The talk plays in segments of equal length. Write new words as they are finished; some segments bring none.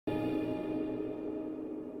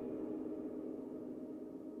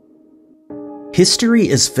History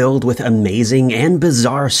is filled with amazing and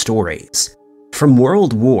bizarre stories. From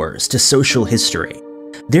world wars to social history,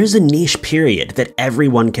 there's a niche period that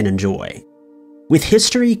everyone can enjoy. With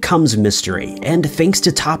history comes mystery, and thanks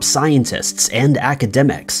to top scientists and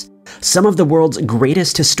academics, some of the world's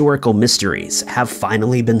greatest historical mysteries have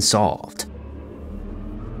finally been solved.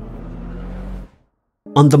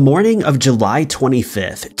 On the morning of July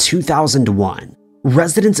 25, 2001,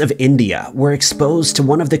 residents of India were exposed to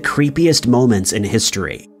one of the creepiest moments in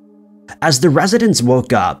history. As the residents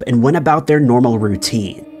woke up and went about their normal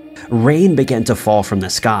routine, rain began to fall from the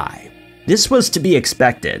sky. This was to be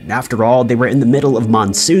expected. After all, they were in the middle of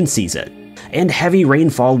monsoon season, and heavy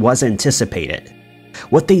rainfall was anticipated.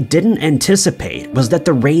 What they didn't anticipate was that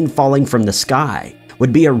the rain falling from the sky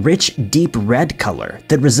would be a rich, deep red color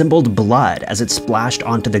that resembled blood as it splashed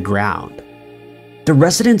onto the ground. The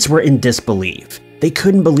residents were in disbelief. They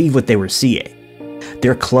couldn't believe what they were seeing.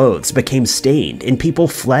 Their clothes became stained and people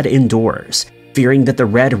fled indoors, fearing that the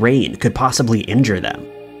red rain could possibly injure them.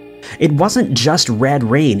 It wasn't just red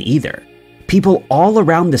rain either. People all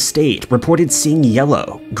around the state reported seeing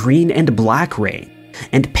yellow, green, and black rain,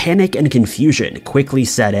 and panic and confusion quickly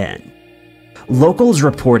set in. Locals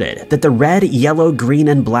reported that the red, yellow, green,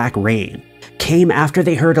 and black rain came after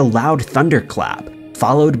they heard a loud thunderclap,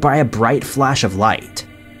 followed by a bright flash of light.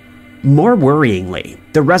 More worryingly,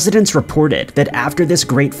 the residents reported that after this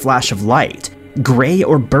great flash of light, gray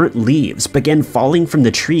or burnt leaves began falling from the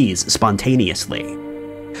trees spontaneously.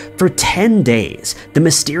 For 10 days, the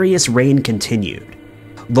mysterious rain continued.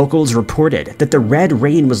 Locals reported that the red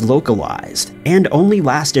rain was localized and only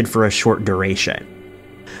lasted for a short duration.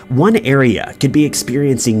 One area could be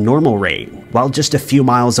experiencing normal rain, while just a few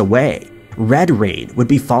miles away, red rain would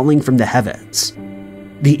be falling from the heavens.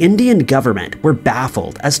 The Indian government were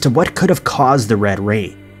baffled as to what could have caused the red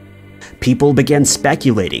rain. People began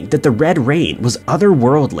speculating that the red rain was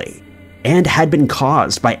otherworldly and had been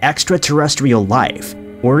caused by extraterrestrial life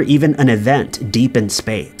or even an event deep in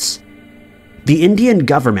space. The Indian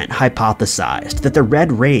government hypothesized that the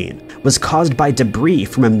red rain was caused by debris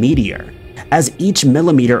from a meteor, as each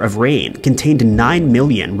millimeter of rain contained 9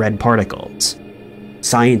 million red particles.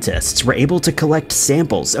 Scientists were able to collect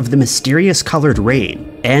samples of the mysterious colored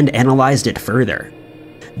rain and analyzed it further.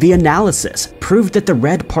 The analysis proved that the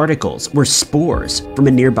red particles were spores from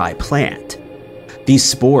a nearby plant. These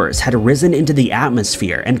spores had risen into the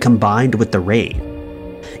atmosphere and combined with the rain.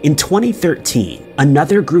 In 2013,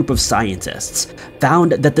 another group of scientists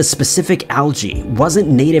found that the specific algae wasn't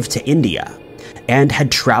native to India and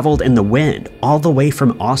had traveled in the wind all the way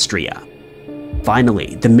from Austria.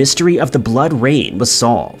 Finally, the mystery of the blood rain was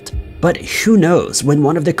solved, but who knows when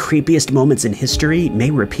one of the creepiest moments in history may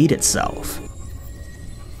repeat itself.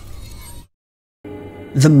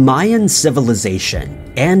 The Mayan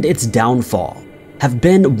civilization and its downfall have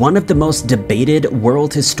been one of the most debated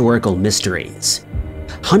world historical mysteries.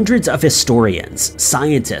 Hundreds of historians,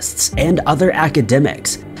 scientists, and other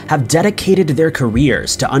academics have dedicated their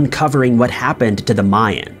careers to uncovering what happened to the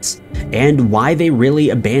Mayans and why they really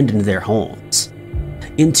abandoned their homes.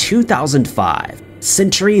 In 2005,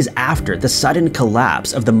 centuries after the sudden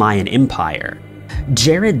collapse of the Mayan Empire,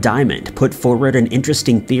 Jared Diamond put forward an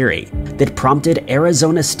interesting theory that prompted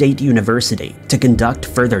Arizona State University to conduct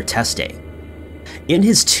further testing. In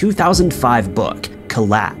his 2005 book,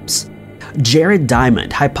 Collapse, Jared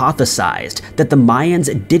Diamond hypothesized that the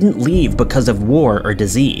Mayans didn't leave because of war or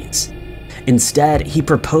disease. Instead, he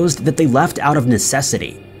proposed that they left out of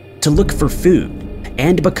necessity, to look for food,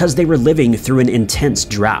 and because they were living through an intense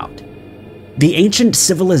drought. The ancient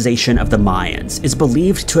civilization of the Mayans is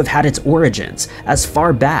believed to have had its origins as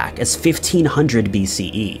far back as 1500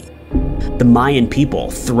 BCE. The Mayan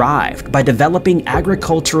people thrived by developing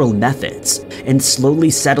agricultural methods and slowly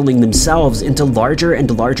settling themselves into larger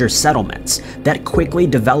and larger settlements that quickly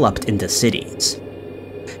developed into cities.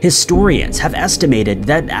 Historians have estimated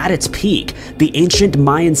that at its peak, the ancient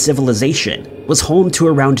Mayan civilization was home to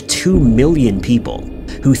around 2 million people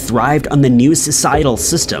who thrived on the new societal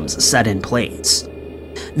systems set in place.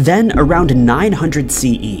 Then, around 900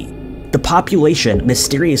 CE, the population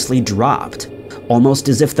mysteriously dropped, almost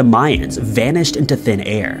as if the Mayans vanished into thin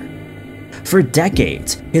air. For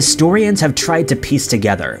decades, historians have tried to piece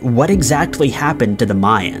together what exactly happened to the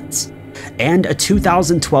Mayans, and a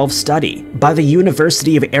 2012 study by the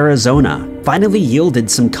University of Arizona finally yielded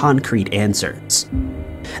some concrete answers.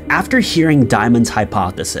 After hearing Diamond's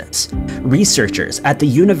hypothesis, researchers at the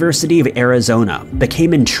University of Arizona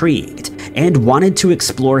became intrigued and wanted to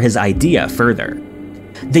explore his idea further.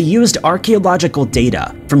 They used archaeological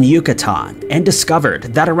data from Yucatan and discovered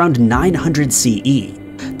that around 900 CE,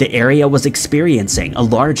 the area was experiencing a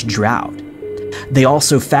large drought. They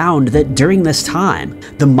also found that during this time,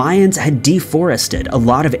 the Mayans had deforested a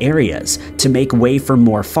lot of areas to make way for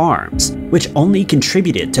more farms, which only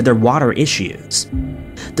contributed to their water issues.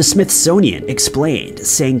 The Smithsonian explained,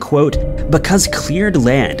 saying, quote, "Because cleared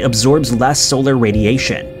land absorbs less solar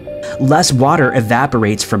radiation, less water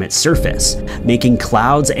evaporates from its surface, making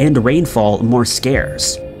clouds and rainfall more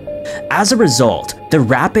scarce. As a result, the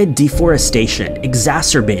rapid deforestation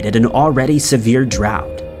exacerbated an already severe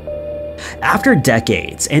drought. After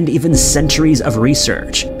decades and even centuries of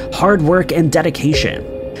research, hard work, and dedication,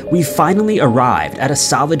 we finally arrived at a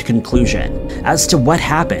solid conclusion as to what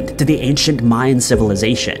happened to the ancient Mayan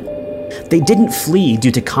civilization. They didn't flee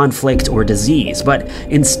due to conflict or disease, but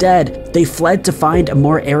instead, they fled to find a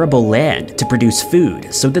more arable land to produce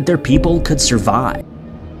food so that their people could survive."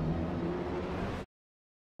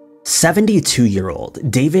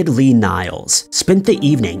 72-year-old David Lee Niles spent the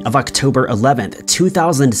evening of October 11,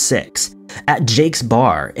 2006, at Jake's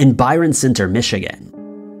Bar in Byron Center, Michigan.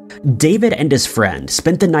 David and his friend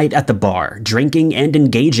spent the night at the bar, drinking and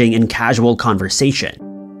engaging in casual conversation.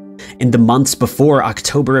 In the months before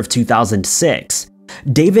October of 2006,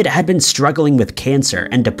 David had been struggling with cancer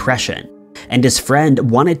and depression, and his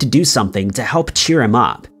friend wanted to do something to help cheer him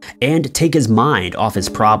up and take his mind off his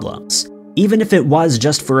problems, even if it was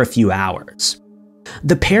just for a few hours.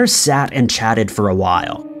 The pair sat and chatted for a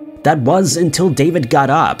while. That was until David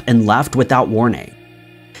got up and left without warning.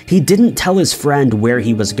 He didn't tell his friend where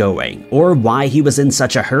he was going or why he was in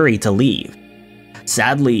such a hurry to leave.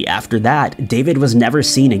 Sadly, after that, David was never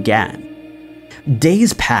seen again.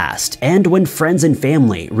 Days passed, and when friends and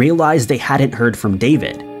family realized they hadn't heard from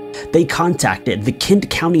David, they contacted the Kent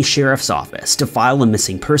County Sheriff's Office to file a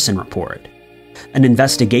missing person report. An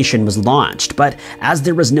investigation was launched, but as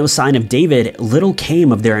there was no sign of David, little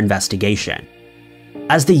came of their investigation.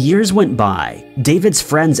 As the years went by, David's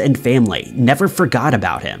friends and family never forgot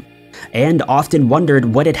about him, and often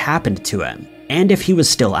wondered what had happened to him, and if he was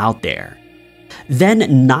still out there.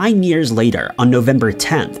 Then, 9 years later, on November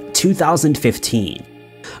 10, 2015,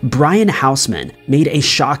 Brian Hausman made a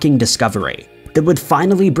shocking discovery that would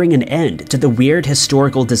finally bring an end to the weird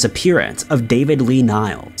historical disappearance of David Lee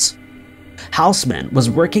Niles. Hausman was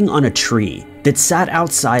working on a tree that sat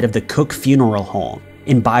outside of the Cook Funeral Home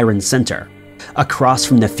in Byron Center. Across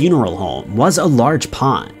from the funeral home was a large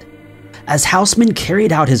pond. As Hausman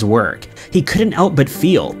carried out his work, he couldn't help but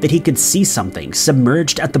feel that he could see something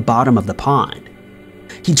submerged at the bottom of the pond.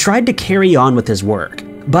 He tried to carry on with his work,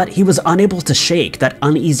 but he was unable to shake that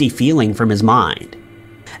uneasy feeling from his mind.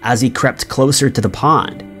 As he crept closer to the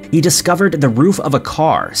pond, he discovered the roof of a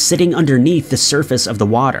car sitting underneath the surface of the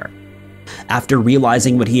water. After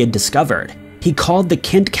realizing what he had discovered, he called the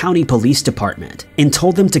Kent County Police Department and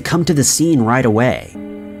told them to come to the scene right away.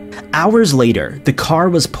 Hours later, the car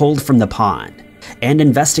was pulled from the pond, and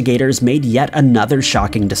investigators made yet another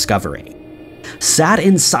shocking discovery. Sat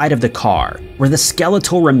inside of the car were the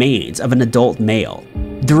skeletal remains of an adult male.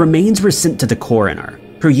 The remains were sent to the coroner,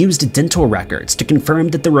 who used dental records to confirm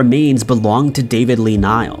that the remains belonged to David Lee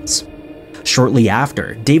Niles. Shortly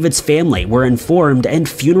after, David's family were informed and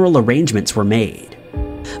funeral arrangements were made.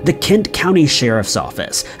 The Kent County Sheriff's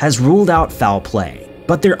Office has ruled out foul play,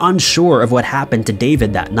 but they're unsure of what happened to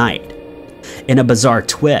David that night. In a bizarre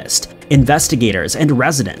twist, investigators and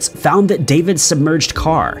residents found that David's submerged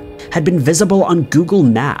car had been visible on Google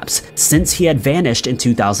Maps since he had vanished in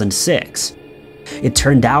 2006. It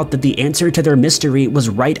turned out that the answer to their mystery was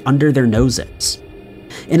right under their noses.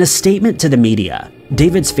 In a statement to the media,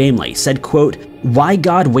 David's family said, quote, "Why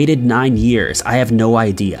God waited 9 years, I have no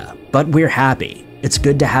idea, but we're happy. It's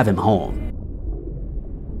good to have him home."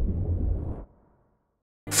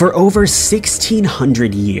 For over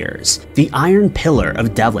 1,600 years, the Iron Pillar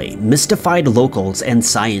of Delhi mystified locals and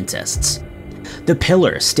scientists. The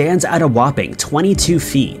pillar stands at a whopping 22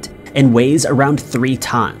 feet and weighs around 3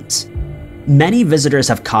 tons. Many visitors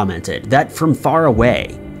have commented that from far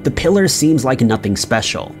away, the pillar seems like nothing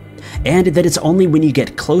special, and that it's only when you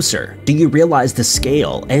get closer do you realize the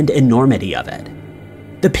scale and enormity of it.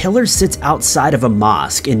 The pillar sits outside of a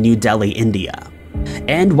mosque in New Delhi, India,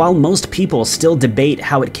 and while most people still debate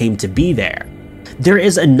how it came to be there, there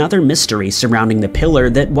is another mystery surrounding the pillar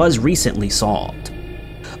that was recently solved.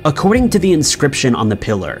 According to the inscription on the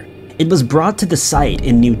pillar, it was brought to the site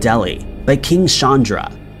in New Delhi by King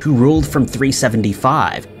Chandra, who ruled from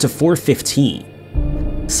 375 to 415.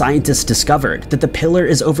 Scientists discovered that the pillar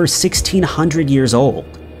is over 1,600 years old,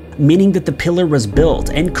 meaning that the pillar was built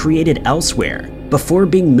and created elsewhere before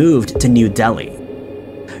being moved to New Delhi.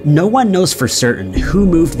 No one knows for certain who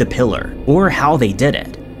moved the pillar or how they did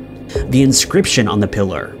it. The inscription on the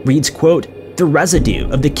pillar reads, quote, The residue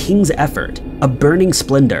of the king's effort, a burning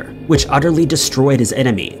splendor which utterly destroyed his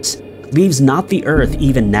enemies, leaves not the earth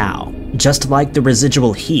even now, just like the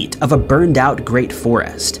residual heat of a burned-out great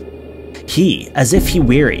forest. He, as if he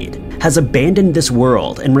wearied, has abandoned this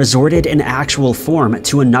world and resorted in actual form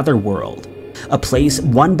to another world, a place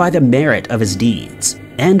won by the merit of his deeds,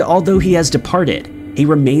 and although he has departed, he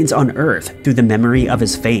remains on earth through the memory of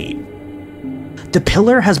his fame. The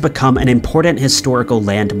pillar has become an important historical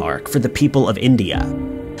landmark for the people of India,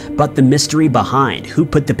 but the mystery behind who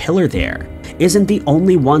put the pillar there isn't the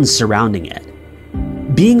only one surrounding it.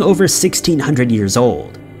 Being over 1600 years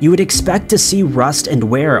old, you would expect to see rust and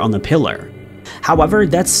wear on the pillar. However,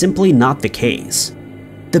 that's simply not the case.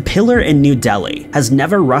 The pillar in New Delhi has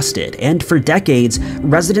never rusted, and for decades,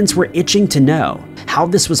 residents were itching to know how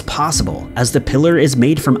this was possible as the pillar is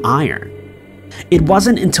made from iron. It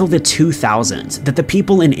wasn't until the 2000s that the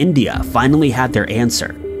people in India finally had their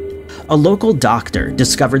answer. A local doctor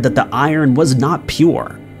discovered that the iron was not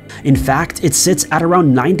pure. In fact, it sits at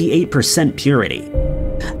around 98% purity.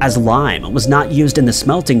 As lime was not used in the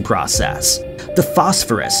smelting process, the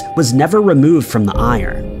phosphorus was never removed from the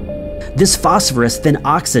iron. This phosphorus then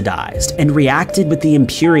oxidized and reacted with the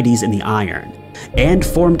impurities in the iron, and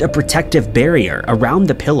formed a protective barrier around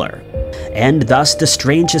the pillar, and thus the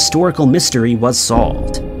strange historical mystery was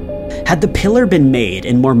solved. Had the pillar been made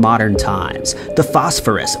in more modern times, the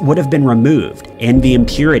phosphorus would have been removed and the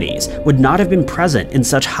impurities would not have been present in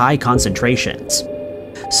such high concentrations.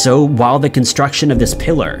 So while the construction of this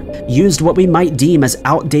pillar used what we might deem as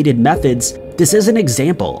outdated methods, this is an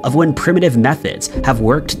example of when primitive methods have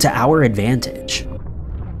worked to our advantage.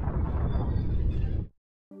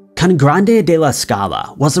 Can Grande della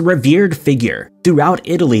Scala was a revered figure throughout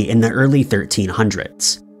Italy in the early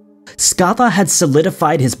 1300s. Scala had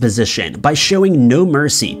solidified his position by showing no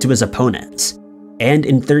mercy to his opponents, and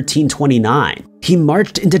in 1329, he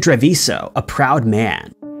marched into Treviso a proud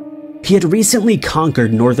man. He had recently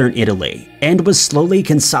conquered northern Italy and was slowly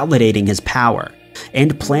consolidating his power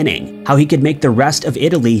and planning how he could make the rest of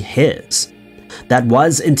Italy his. That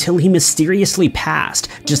was until he mysteriously passed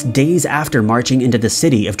just days after marching into the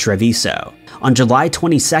city of Treviso on July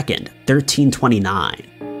 22nd, 1329.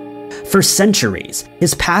 For centuries,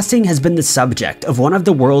 his passing has been the subject of one of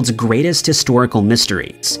the world's greatest historical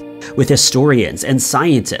mysteries, with historians and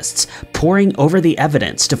scientists poring over the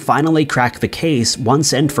evidence to finally crack the case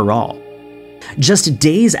once and for all. Just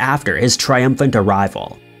days after his triumphant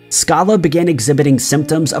arrival, Scala began exhibiting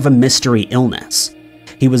symptoms of a mystery illness.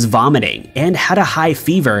 He was vomiting and had a high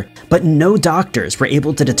fever, but no doctors were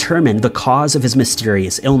able to determine the cause of his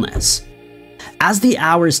mysterious illness. As the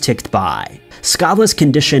hours ticked by, Scala's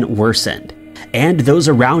condition worsened, and those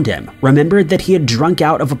around him remembered that he had drunk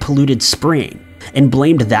out of a polluted spring and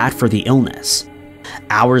blamed that for the illness.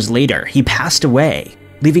 Hours later, he passed away,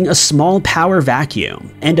 leaving a small power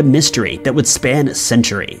vacuum and a mystery that would span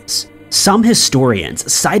centuries. Some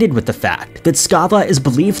historians sided with the fact that Scala is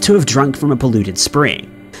believed to have drunk from a polluted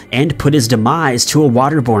spring and put his demise to a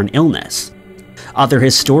waterborne illness. Other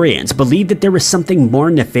historians believe that there was something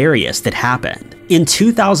more nefarious that happened. In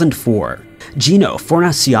 2004, Gino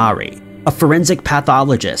Fornaciari, a forensic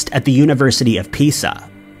pathologist at the University of Pisa,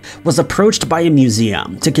 was approached by a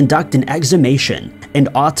museum to conduct an exhumation and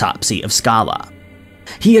autopsy of Scala.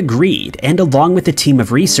 He agreed, and along with a team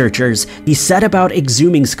of researchers, he set about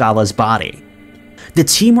exhuming Scala's body. The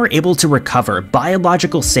team were able to recover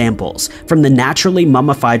biological samples from the naturally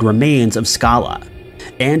mummified remains of Scala,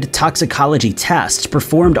 and toxicology tests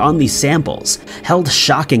performed on these samples held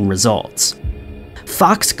shocking results.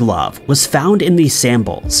 Foxglove was found in these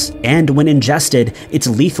samples, and when ingested, it's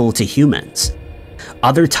lethal to humans.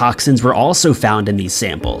 Other toxins were also found in these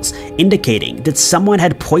samples, indicating that someone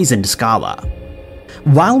had poisoned Scala.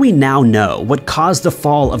 While we now know what caused the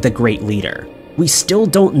fall of the great leader, we still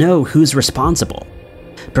don't know who's responsible.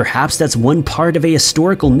 Perhaps that's one part of a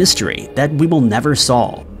historical mystery that we will never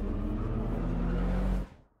solve.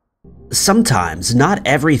 Sometimes not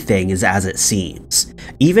everything is as it seems,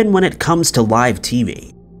 even when it comes to live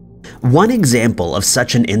TV. One example of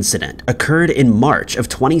such an incident occurred in March of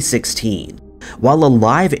 2016, while a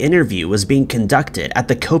live interview was being conducted at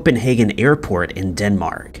the Copenhagen airport in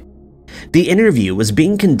Denmark. The interview was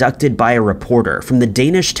being conducted by a reporter from the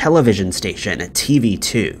Danish television station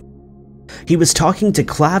TV2. He was talking to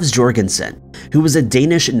Klavs Jorgensen, who was a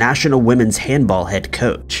Danish national women's handball head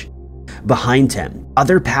coach. Behind him,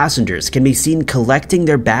 other passengers can be seen collecting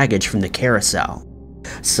their baggage from the carousel,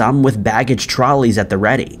 some with baggage trolleys at the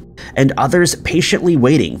ready, and others patiently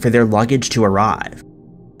waiting for their luggage to arrive.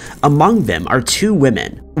 Among them are two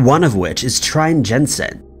women, one of which is Trine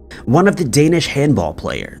Jensen, one of the Danish handball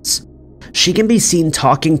players. She can be seen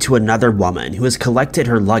talking to another woman who has collected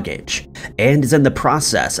her luggage and is in the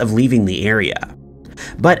process of leaving the area.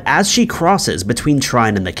 But as she crosses between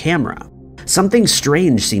Trine and the camera, something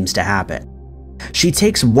strange seems to happen. She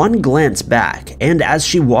takes one glance back and as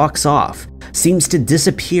she walks off, seems to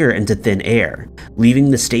disappear into thin air, leaving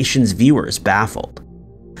the station's viewers baffled.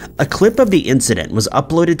 A clip of the incident was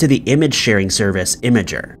uploaded to the image sharing service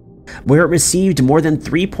Imager, where it received more than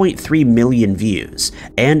 3.3 million views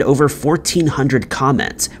and over 1,400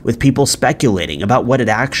 comments with people speculating about what had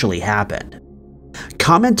actually happened.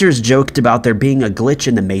 Commenters joked about there being a glitch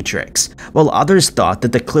in the Matrix, while others thought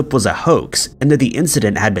that the clip was a hoax and that the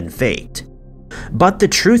incident had been faked. But the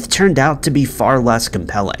truth turned out to be far less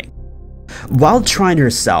compelling. While Trine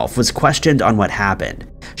herself was questioned on what happened,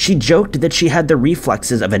 she joked that she had the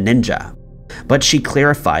reflexes of a ninja, but she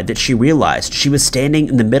clarified that she realized she was standing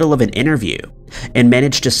in the middle of an interview and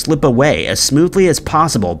managed to slip away as smoothly as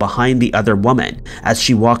possible behind the other woman as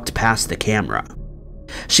she walked past the camera.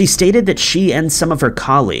 She stated that she and some of her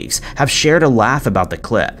colleagues have shared a laugh about the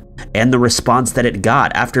clip and the response that it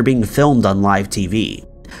got after being filmed on live TV,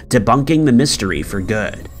 debunking the mystery for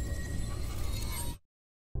good.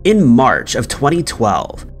 In March of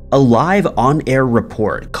 2012, a live on-air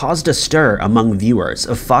report caused a stir among viewers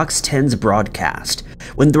of Fox 10's broadcast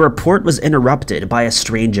when the report was interrupted by a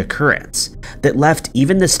strange occurrence that left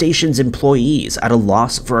even the station's employees at a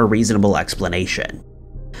loss for a reasonable explanation.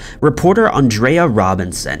 Reporter Andrea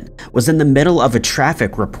Robinson was in the middle of a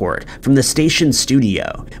traffic report from the station's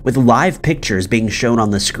studio with live pictures being shown on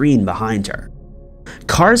the screen behind her.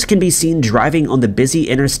 Cars can be seen driving on the busy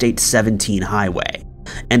Interstate 17 highway,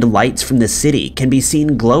 and lights from the city can be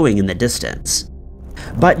seen glowing in the distance.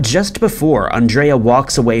 But just before Andrea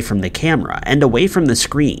walks away from the camera and away from the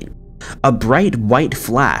screen, a bright white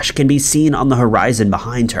flash can be seen on the horizon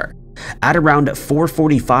behind her at around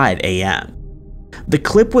 4:45 a.m. The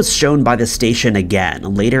clip was shown by the station again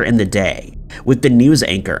later in the day, with the news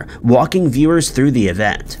anchor walking viewers through the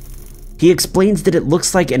event. He explains that it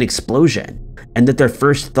looks like an explosion, and that their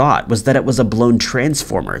first thought was that it was a blown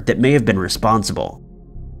transformer that may have been responsible.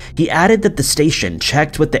 He added that the station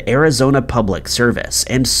checked with the Arizona Public Service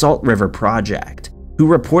and Salt River Project, who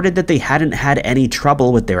reported that they hadn't had any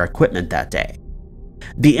trouble with their equipment that day.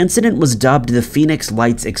 The incident was dubbed the Phoenix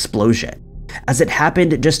Lights explosion, as it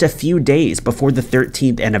happened just a few days before the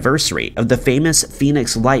 13th anniversary of the famous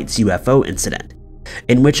Phoenix Lights UFO incident,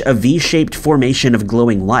 in which a V-shaped formation of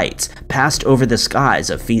glowing lights passed over the skies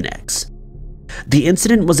of Phoenix. The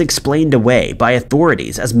incident was explained away by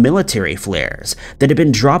authorities as military flares that had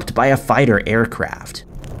been dropped by a fighter aircraft.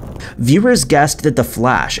 Viewers guessed that the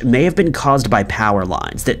flash may have been caused by power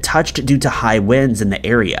lines that touched due to high winds in the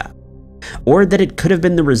area, or that it could have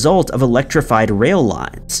been the result of electrified rail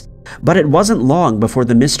lines, but it wasn't long before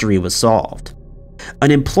the mystery was solved.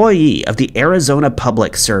 An employee of the Arizona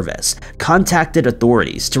Public Service contacted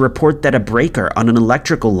authorities to report that a breaker on an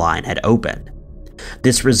electrical line had opened.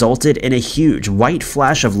 This resulted in a huge white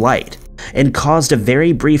flash of light and caused a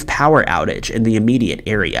very brief power outage in the immediate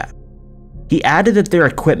area. He added that their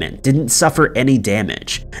equipment didn't suffer any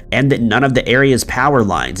damage and that none of the area's power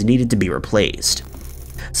lines needed to be replaced.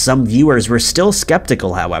 Some viewers were still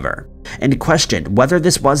skeptical, however, and questioned whether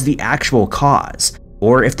this was the actual cause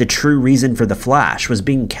or if the true reason for the flash was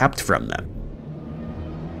being kept from them.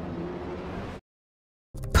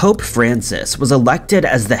 Pope Francis was elected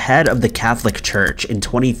as the head of the Catholic Church in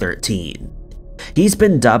 2013. He's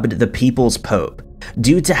been dubbed the People's Pope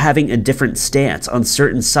due to having a different stance on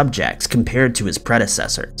certain subjects compared to his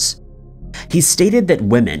predecessors. He stated that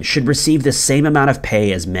women should receive the same amount of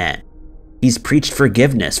pay as men. He's preached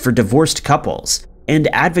forgiveness for divorced couples and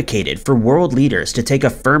advocated for world leaders to take a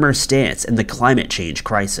firmer stance in the climate change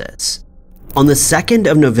crisis. On the 2nd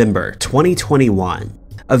of November 2021,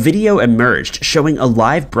 a video emerged showing a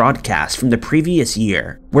live broadcast from the previous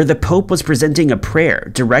year where the Pope was presenting a prayer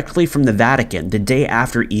directly from the Vatican the day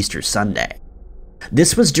after Easter Sunday.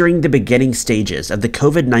 This was during the beginning stages of the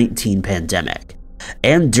COVID-19 pandemic,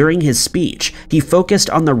 and during his speech, he focused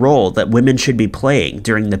on the role that women should be playing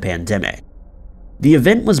during the pandemic. The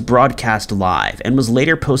event was broadcast live and was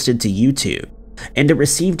later posted to YouTube, and it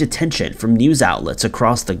received attention from news outlets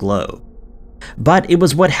across the globe. But it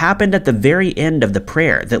was what happened at the very end of the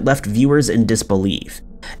prayer that left viewers in disbelief,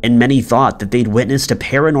 and many thought that they'd witnessed a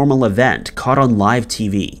paranormal event caught on live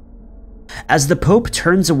TV. As the Pope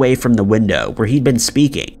turns away from the window where he'd been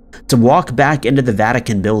speaking to walk back into the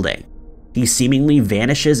Vatican building, he seemingly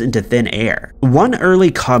vanishes into thin air. One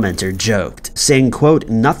early commenter joked, saying, quote,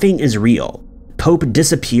 "Nothing is real. Pope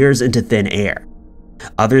disappears into thin air."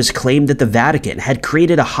 Others claimed that the Vatican had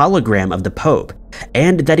created a hologram of the Pope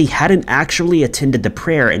and that he hadn't actually attended the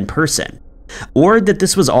prayer in person, or that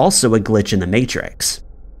this was also a glitch in the Matrix.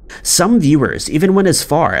 Some viewers even went as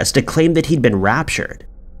far as to claim that he'd been raptured.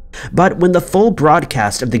 But when the full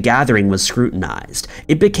broadcast of the gathering was scrutinized,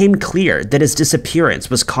 it became clear that his disappearance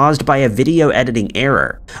was caused by a video editing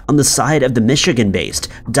error on the side of the Michigan-based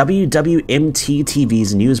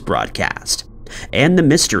WWMT-TV's news broadcast, and the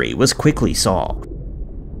mystery was quickly solved.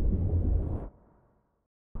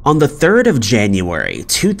 On the 3rd of January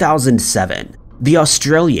 2007, the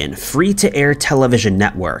Australian free-to-air television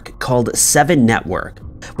network called 7 Network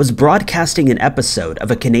was broadcasting an episode of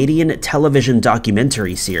a Canadian television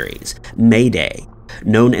documentary series, Mayday,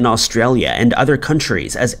 known in Australia and other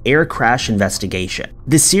countries as Air Crash Investigation.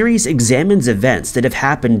 The series examines events that have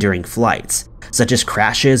happened during flights, such as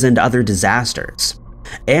crashes and other disasters,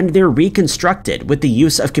 and they're reconstructed with the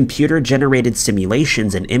use of computer-generated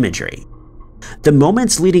simulations and imagery. The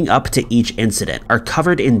moments leading up to each incident are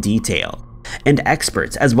covered in detail, and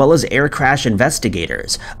experts as well as air crash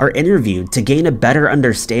investigators are interviewed to gain a better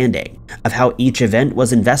understanding of how each event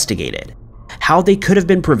was investigated, how they could have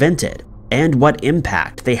been prevented, and what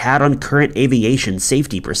impact they had on current aviation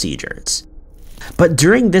safety procedures. But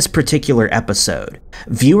during this particular episode,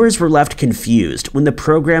 viewers were left confused when the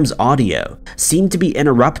program's audio seemed to be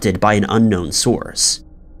interrupted by an unknown source.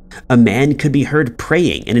 A man could be heard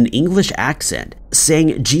praying in an English accent,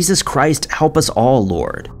 saying, "Jesus Christ, help us all,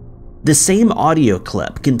 Lord." The same audio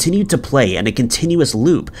clip continued to play in a continuous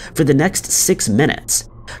loop for the next 6 minutes,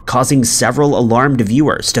 causing several alarmed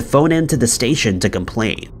viewers to phone into the station to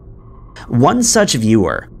complain. One such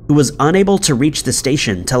viewer, who was unable to reach the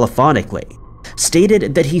station telephonically,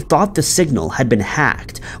 stated that he thought the signal had been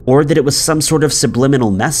hacked or that it was some sort of subliminal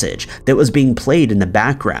message that was being played in the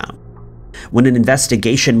background. When an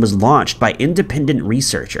investigation was launched by independent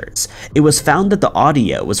researchers, it was found that the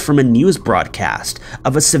audio was from a news broadcast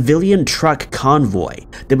of a civilian truck convoy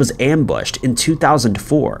that was ambushed in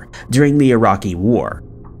 2004 during the Iraqi War.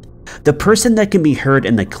 The person that can be heard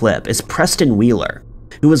in the clip is Preston Wheeler,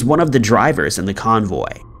 who was one of the drivers in the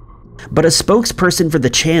convoy. But a spokesperson for the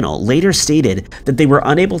channel later stated that they were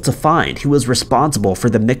unable to find who was responsible for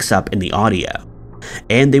the mix-up in the audio,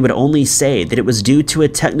 and they would only say that it was due to a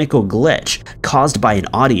technical glitch caused by an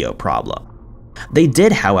audio problem. They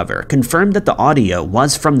did, however, confirm that the audio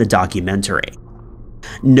was from the documentary.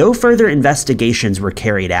 No further investigations were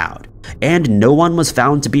carried out, and no one was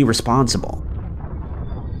found to be responsible.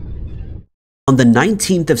 On the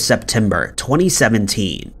 19th of September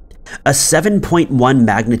 2017, a 7.1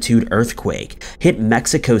 magnitude earthquake hit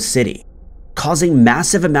Mexico City, causing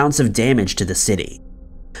massive amounts of damage to the city.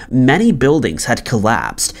 Many buildings had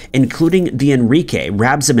collapsed, including the Enrique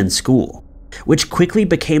Rabsamen School, which quickly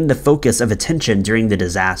became the focus of attention during the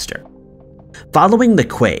disaster. Following the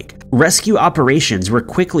quake, rescue operations were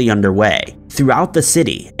quickly underway throughout the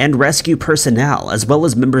city, and rescue personnel as well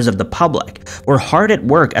as members of the public were hard at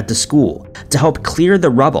work at the school to help clear the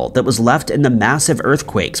rubble that was left in the massive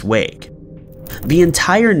earthquake's wake. The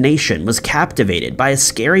entire nation was captivated by a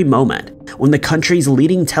scary moment when the country's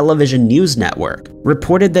leading television news network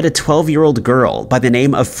reported that a 12-year-old girl by the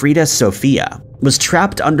name of Frida Sofia was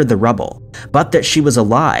trapped under the rubble, but that she was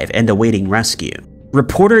alive and awaiting rescue.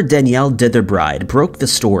 Reporter Danielle Ditherbride broke the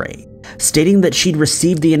story, stating that she'd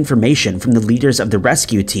received the information from the leaders of the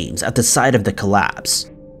rescue teams at the site of the collapse.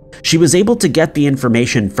 She was able to get the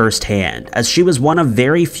information firsthand, as she was one of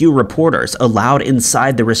very few reporters allowed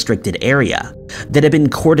inside the restricted area that had been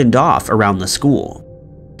cordoned off around the school.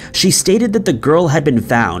 She stated that the girl had been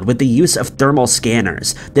found with the use of thermal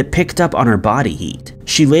scanners that picked up on her body heat.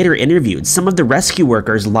 She later interviewed some of the rescue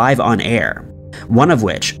workers live on air, one of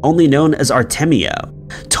which, only known as Artemio,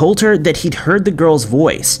 told her that he'd heard the girl's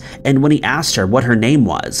voice, and when he asked her what her name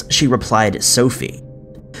was, she replied, "Sophie."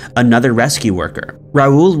 Another rescue worker,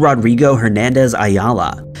 Raul Rodrigo Hernandez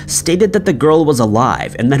Ayala, stated that the girl was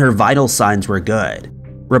alive and that her vital signs were good.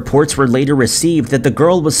 Reports were later received that the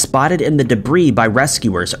girl was spotted in the debris by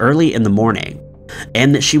rescuers early in the morning,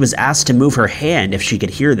 and that she was asked to move her hand if she could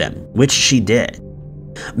hear them, which she did.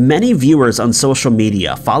 Many viewers on social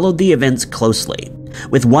media followed the events closely,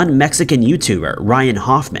 with one Mexican YouTuber, Ryan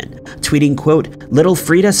Hoffman, tweeting, quote, "Little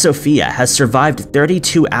Frida Sofia has survived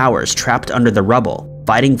 32 hours trapped under the rubble,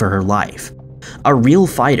 fighting for her life. A real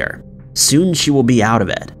fighter. Soon she will be out of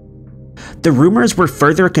it." The rumors were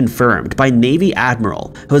further confirmed by Navy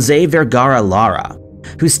Admiral Jose Vergara Lara,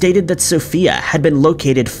 who stated that Sofia had been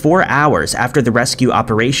located 4 hours after the rescue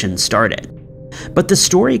operation started. But the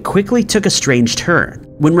story quickly took a strange turn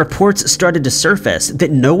when reports started to surface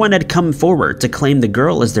that no one had come forward to claim the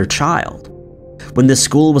girl as their child. When the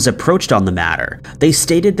school was approached on the matter, they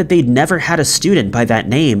stated that they'd never had a student by that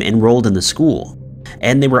name enrolled in the school,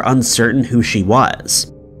 and they were uncertain who she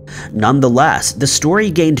was. Nonetheless, the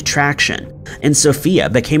story gained traction, and Sofia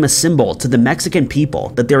became a symbol to the Mexican people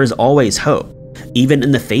that there is always hope, even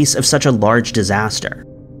in the face of such a large disaster.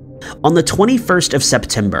 On the 21st of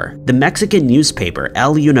September, the Mexican newspaper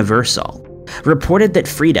El Universal reported that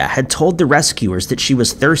Frida had told the rescuers that she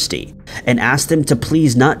was thirsty and asked them to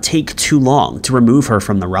please not take too long to remove her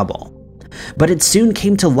from the rubble. But it soon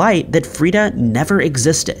came to light that Frida never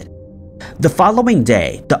existed. The following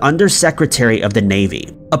day, the Undersecretary of the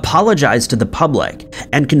Navy apologized to the public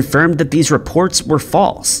and confirmed that these reports were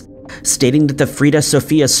false, stating that the Frida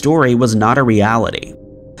Sofia story was not a reality.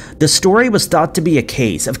 The story was thought to be a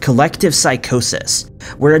case of collective psychosis,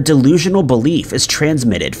 where a delusional belief is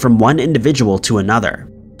transmitted from one individual to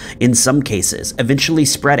another, in some cases eventually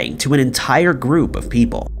spreading to an entire group of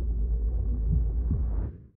people.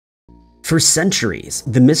 For centuries,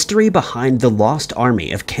 the mystery behind the lost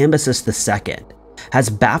army of Cambyses II has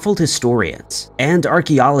baffled historians and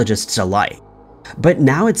archaeologists alike, but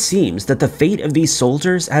now it seems that the fate of these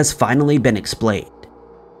soldiers has finally been explained.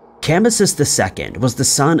 Cambyses II was the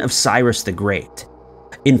son of Cyrus the Great.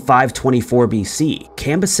 In 524 BC,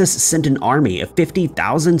 Cambyses sent an army of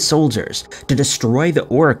 50,000 soldiers to destroy the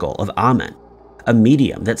oracle of Amen, a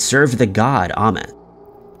medium that served the god Amen.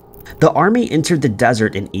 The army entered the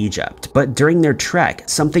desert in Egypt, but during their trek,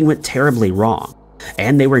 something went terribly wrong,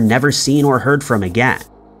 and they were never seen or heard from again.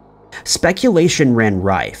 Speculation ran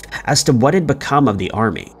rife as to what had become of the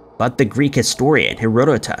army, but the Greek historian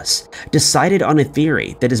Herodotus decided on a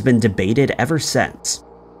theory that has been debated ever since.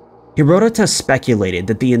 Herodotus speculated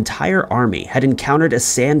that the entire army had encountered a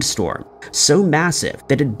sandstorm so massive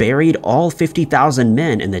that it buried all 50,000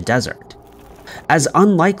 men in the desert. As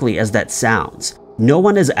unlikely as that sounds, no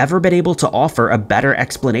one has ever been able to offer a better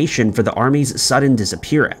explanation for the army's sudden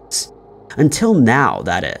disappearance. Until now,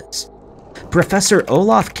 that is. Professor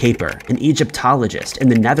Olaf Kaper, an Egyptologist in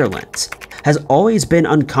the Netherlands, has always been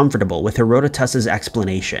uncomfortable with Herodotus's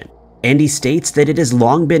explanation, and he states that it has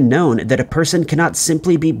long been known that a person cannot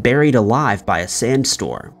simply be buried alive by a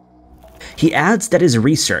sandstorm. He adds that his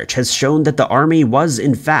research has shown that the army was,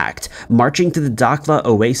 in fact, marching to the Dakhla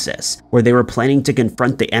oasis, where they were planning to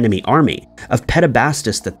confront the enemy army of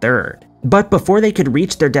Petabastus III. But before they could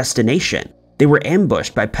reach their destination, they were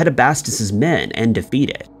ambushed by Petabastus's men and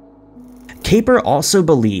defeated. Kaper also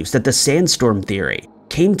believes that the sandstorm theory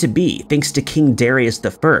came to be thanks to King Darius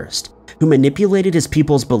I, who manipulated his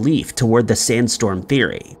people's belief toward the sandstorm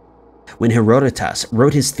theory. When Herodotus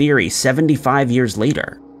wrote his theory 75 years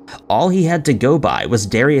later, all he had to go by was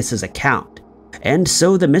Darius's account, and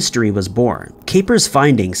so the mystery was born. Kaper's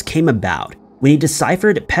findings came about when he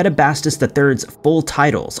deciphered Petabastus III's full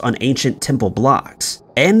titles on ancient temple blocks,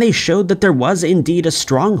 and they showed that there was indeed a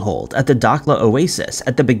stronghold at the Dakhla oasis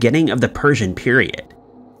at the beginning of the Persian period.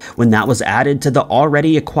 When that was added to the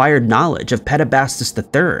already acquired knowledge of Petabastus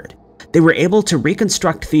III, they were able to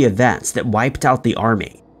reconstruct the events that wiped out the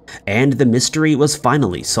army, and the mystery was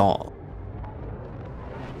finally solved.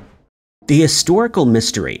 The historical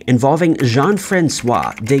mystery involving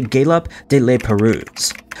Jean-François de Galop de la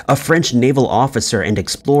Pérouse, a French naval officer and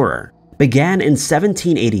explorer, began in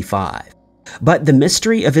 1785, but the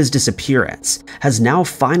mystery of his disappearance has now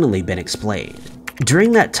finally been explained.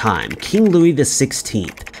 During that time, King Louis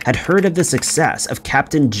XVI had heard of the success of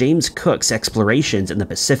Captain James Cook's explorations in the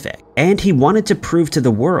Pacific, and he wanted to prove to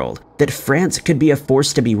the world that France could be a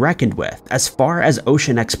force to be reckoned with as far as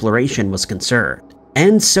ocean exploration was concerned.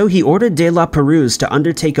 And so he ordered de la Pérouse to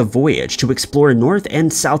undertake a voyage to explore North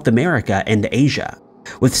and South America and Asia,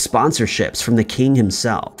 with sponsorships from the king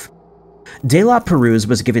himself. De la Pérouse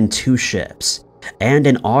was given 2 ships, and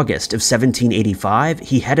in August of 1785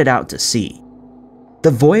 he headed out to sea. The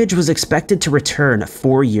voyage was expected to return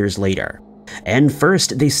 4 years later, and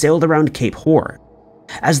first they sailed around Cape Horn.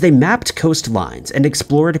 As they mapped coastlines and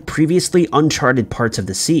explored previously uncharted parts of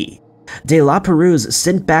the sea, de la Pérouse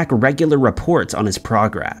sent back regular reports on his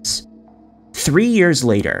progress. 3 years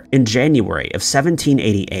later, in January of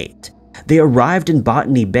 1788, they arrived in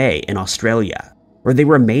Botany Bay in Australia, where they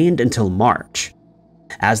remained until March.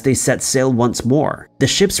 As they set sail once more, the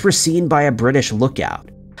ships were seen by a British lookout,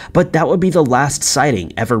 but that would be the last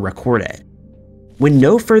sighting ever recorded. When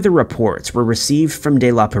no further reports were received from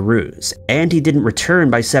de la Pérouse, and he didn't return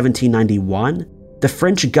by 1791, the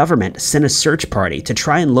French government sent a search party to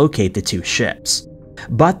try and locate the 2 ships,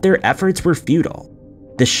 but their efforts were futile.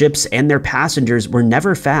 The ships and their passengers were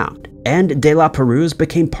never found, and de la Pérouse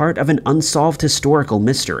became part of an unsolved historical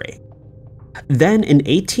mystery. Then in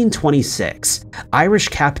 1826, Irish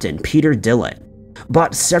captain Peter Dillon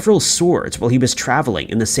bought several swords while he was traveling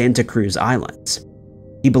in the Santa Cruz Islands.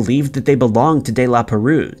 He believed that they belonged to De La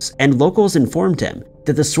Perouse, and locals informed him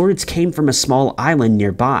that the swords came from a small island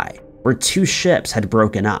nearby where two ships had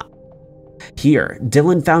broken up. Here,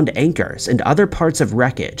 Dillon found anchors and other parts of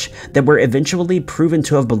wreckage that were eventually proven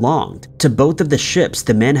to have belonged to both of the ships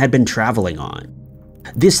the men had been traveling on.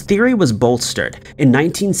 This theory was bolstered in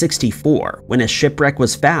 1964 when a shipwreck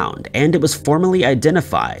was found and it was formally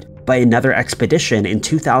identified by another expedition in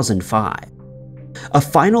 2005. A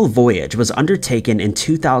final voyage was undertaken in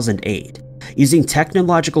 2008 using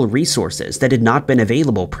technological resources that had not been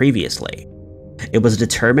available previously. It was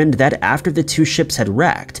determined that after the two ships had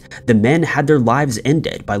wrecked, the men had their lives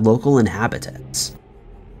ended by local inhabitants.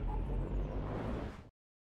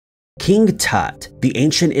 King Tut, the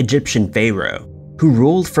ancient Egyptian pharaoh, who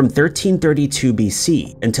ruled from 1332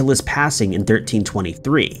 BC until his passing in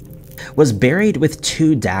 1323, was buried with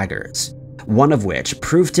two daggers, one of which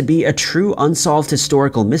proved to be a true unsolved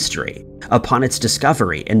historical mystery upon its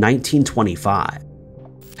discovery in 1925.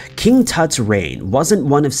 King Tut's reign wasn't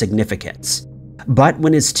one of significance, but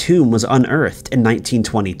when his tomb was unearthed in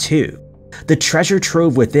 1922, the treasure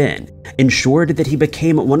trove within ensured that he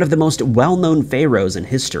became one of the most well-known pharaohs in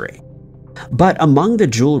history. But among the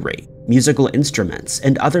jewelry, musical instruments,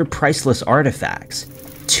 and other priceless artifacts,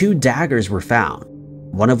 two daggers were found,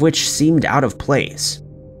 one of which seemed out of place.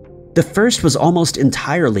 The first was almost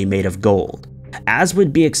entirely made of gold, as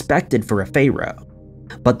would be expected for a pharaoh,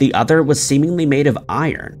 but the other was seemingly made of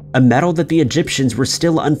iron, a metal that the Egyptians were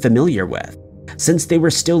still unfamiliar with, since they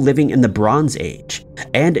were still living in the Bronze Age,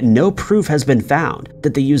 and no proof has been found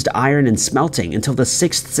that they used iron in smelting until the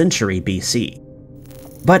 6th century BC.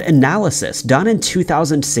 But analysis done in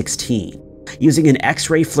 2016, using an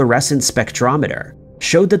X-ray fluorescence spectrometer,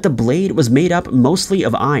 showed that the blade was made up mostly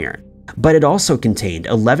of iron, but it also contained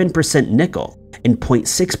 11% nickel and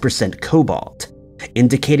 0.6% cobalt,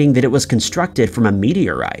 indicating that it was constructed from a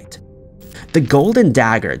meteorite. The golden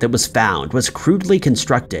dagger that was found was crudely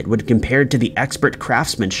constructed when compared to the expert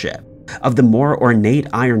craftsmanship of the more ornate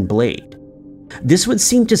iron blade. This would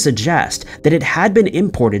seem to suggest that it had been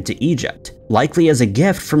imported to Egypt, likely as a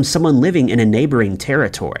gift from someone living in a neighboring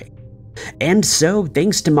territory. And so,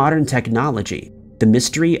 thanks to modern technology, the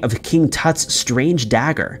mystery of King Tut's strange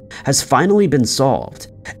dagger has finally been solved,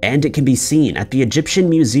 and it can be seen at the Egyptian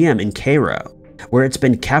Museum in Cairo, where it's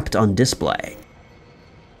been kept on display.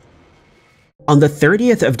 On the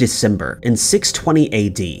 30th of December in 620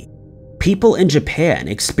 AD, people in Japan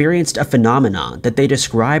experienced a phenomenon that they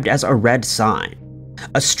described as a red sign,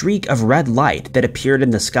 a streak of red light that appeared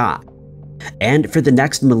in the sky. And for the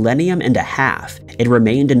next millennium and a half, it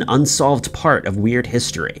remained an unsolved part of weird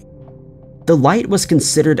history. The light was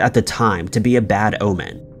considered at the time to be a bad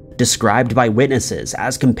omen, described by witnesses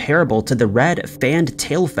as comparable to the red fanned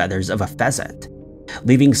tail feathers of a pheasant,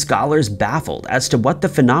 leaving scholars baffled as to what the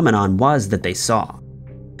phenomenon was that they saw.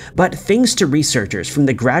 But thanks to researchers from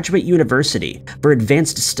the Graduate University for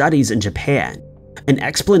Advanced Studies in Japan, an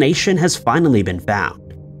explanation has finally been found.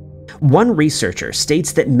 One researcher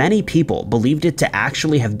states that many people believed it to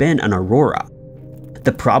actually have been an aurora.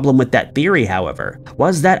 The problem with that theory, however,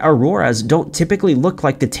 was that auroras don't typically look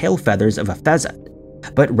like the tail feathers of a pheasant,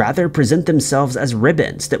 but rather present themselves as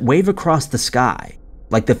ribbons that wave across the sky,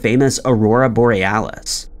 like the famous aurora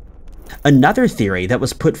borealis. Another theory that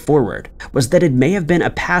was put forward was that it may have been a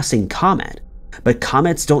passing comet, but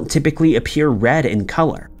comets don't typically appear red in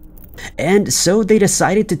color. And so they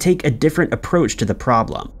decided to take a different approach to the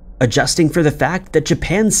problem, adjusting for the fact that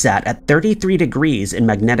Japan sat at 33 degrees in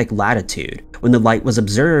magnetic latitude when the light was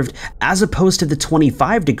observed, as opposed to the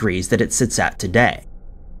 25 degrees that it sits at today.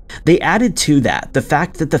 They added to that the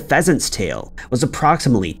fact that the pheasant's tail was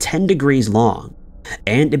approximately 10 degrees long,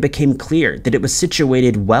 and it became clear that it was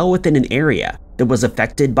situated well within an area that was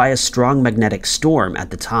affected by a strong magnetic storm at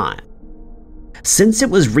the time. Since it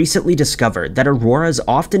was recently discovered that auroras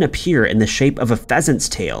often appear in the shape of a pheasant's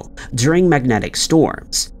tail during magnetic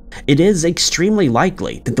storms, it is extremely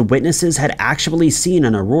likely that the witnesses had actually seen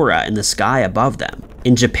an aurora in the sky above them.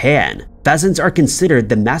 In Japan, pheasants are considered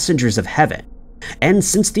the messengers of heaven, and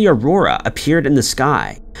since the aurora appeared in the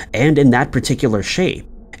sky, and in that particular shape,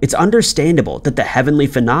 it's understandable that the heavenly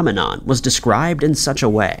phenomenon was described in such a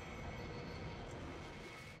way.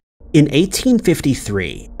 In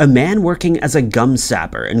 1853, a man working as a gum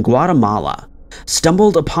sapper in Guatemala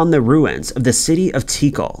stumbled upon the ruins of the city of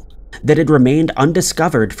Tikal that had remained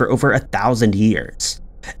undiscovered for over 1,000 years,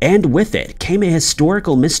 and with it came a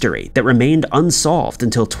historical mystery that remained unsolved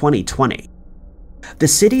until 2020. The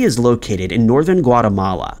city is located in northern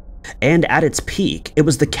Guatemala, and at its peak, it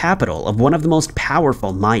was the capital of one of the most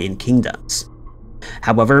powerful Mayan kingdoms.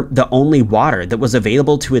 However, the only water that was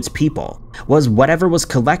available to its people was whatever was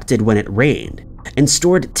collected when it rained, and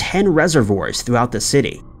stored 10 reservoirs throughout the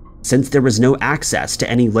city, since there was no access to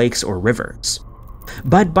any lakes or rivers.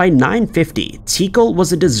 But by 950, Tikal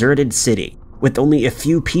was a deserted city, with only a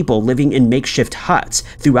few people living in makeshift huts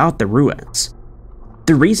throughout the ruins.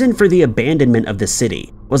 The reason for the abandonment of the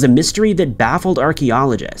city was a mystery that baffled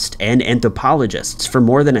archaeologists and anthropologists for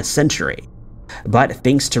more than a century. But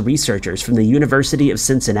thanks to researchers from the University of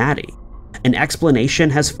Cincinnati, an explanation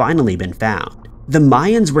has finally been found. The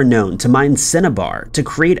Mayans were known to mine cinnabar to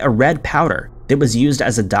create a red powder that was used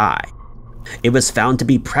as a dye. It was found to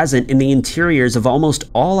be present in the interiors of almost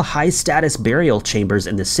all high-status burial chambers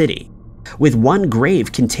in the city, with one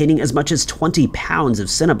grave containing as much as 20 pounds of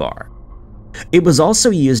cinnabar. It was also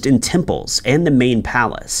used in temples and the main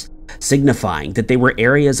palace, signifying that they were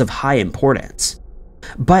areas of high importance.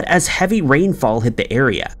 But as heavy rainfall hit the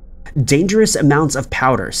area, dangerous amounts of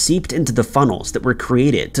powder seeped into the funnels that were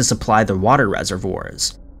created to supply the water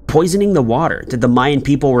reservoirs, poisoning the water that the Mayan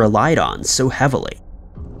people relied on so heavily.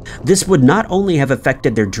 This would not only have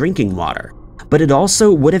affected their drinking water, but it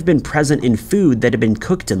also would have been present in food that had been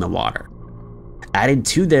cooked in the water. Added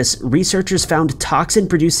to this, researchers found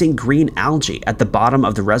toxin-producing green algae at the bottom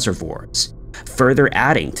of the reservoirs, further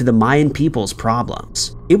adding to the Mayan people's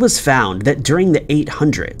problems. It was found that during the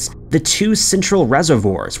 800s, the 2 central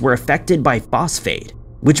reservoirs were affected by phosphate,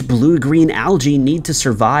 which blue-green algae need to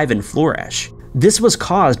survive and flourish. This was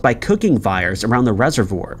caused by cooking fires around the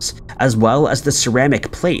reservoirs, as well as the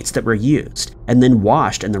ceramic plates that were used and then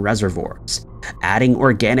washed in the reservoirs, adding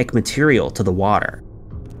organic material to the water.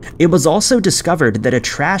 It was also discovered that a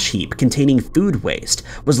trash heap containing food waste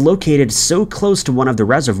was located so close to one of the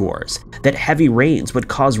reservoirs that heavy rains would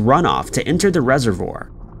cause runoff to enter the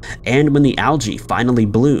reservoir, and when the algae finally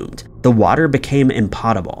bloomed, the water became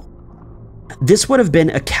impotable. This would have been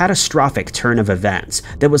a catastrophic turn of events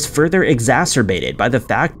that was further exacerbated by the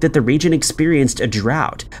fact that the region experienced a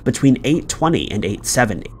drought between 820 and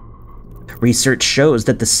 870. Research shows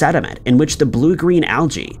that the sediment in which the blue-green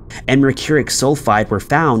algae and mercuric sulfide were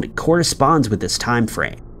found corresponds with this time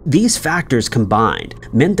frame. These factors combined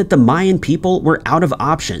meant that the Mayan people were out of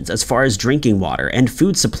options as far as drinking water and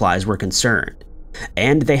food supplies were concerned,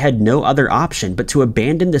 and they had no other option but to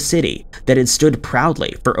abandon the city that had stood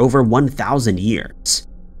proudly for over 1,000 years.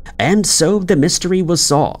 And so the mystery was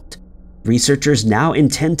solved. Researchers now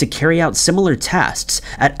intend to carry out similar tests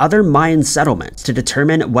at other Mayan settlements to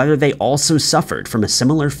determine whether they also suffered from a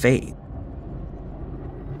similar fate.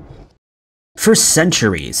 For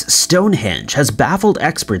centuries, Stonehenge has baffled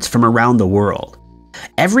experts from around the world.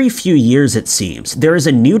 Every few years, it seems, there is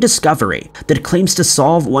a new discovery that claims to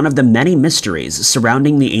solve one of the many mysteries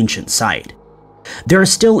surrounding the ancient site. There are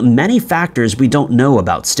still many factors we don't know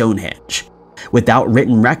about Stonehenge. Without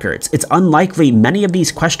written records, it's unlikely many of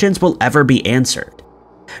these questions will ever be answered.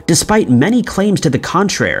 Despite many claims to the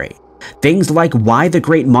contrary, things like why the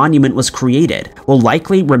Great Monument was created will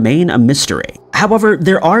likely remain a mystery. However,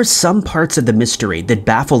 there are some parts of the mystery that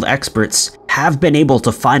baffled experts have been able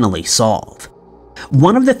to finally solve.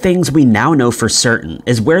 One of the things we now know for certain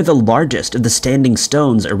is where the largest of the standing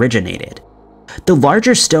stones originated. The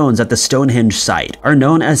larger stones at the Stonehenge site are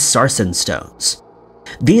known as sarsen stones.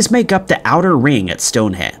 These make up the outer ring at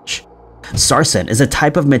Stonehenge. Sarsen is a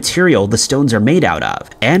type of material the stones are made out of,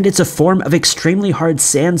 and it's a form of extremely hard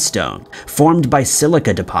sandstone formed by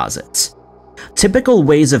silica deposits. Typical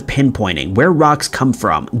ways of pinpointing where rocks come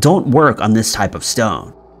from don't work on this type of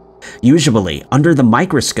stone. Usually, under the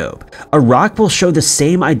microscope, a rock will show the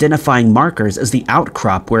same identifying markers as the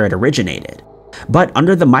outcrop where it originated, but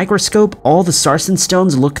under the microscope, all the sarsen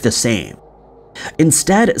stones look the same.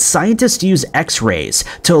 Instead, scientists use X-rays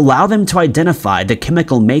to allow them to identify the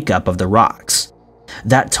chemical makeup of the rocks.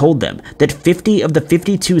 That told them that 50 of the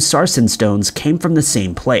 52 sarsen stones came from the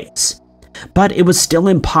same place, but it was still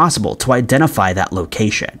impossible to identify that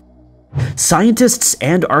location. Scientists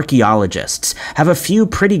and archaeologists have a few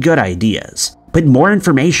pretty good ideas, but more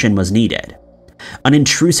information was needed. An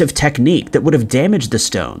intrusive technique that would have damaged the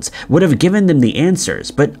stones would have given them the answers,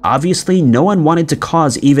 but obviously no one wanted to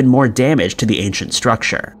cause even more damage to the ancient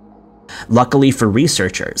structure. Luckily for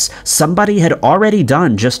researchers, somebody had already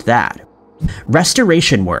done just that.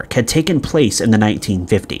 Restoration work had taken place in the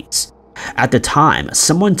 1950s. At the time,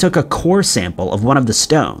 someone took a core sample of one of the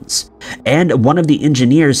stones, and one of the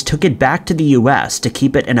engineers took it back to the US to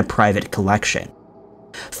keep it in a private collection.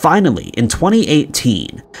 Finally, in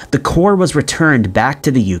 2018, the core was returned back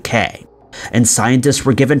to the UK, and scientists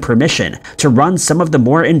were given permission to run some of the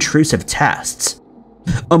more intrusive tests.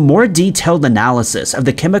 A more detailed analysis of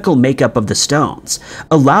the chemical makeup of the stones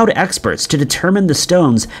allowed experts to determine the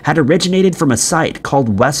stones had originated from a site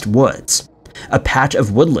called West Woods, a patch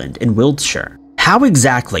of woodland in Wiltshire. How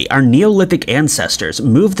exactly our Neolithic ancestors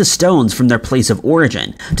moved the stones from their place of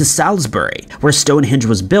origin to Salisbury, where Stonehenge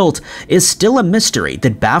was built, is still a mystery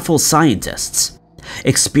that baffles scientists.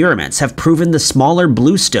 Experiments have proven the smaller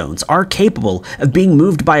blue stones are capable of being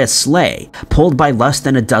moved by a sleigh pulled by less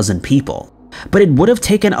than a dozen people, but it would have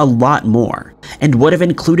taken a lot more, and would have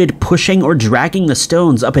included pushing or dragging the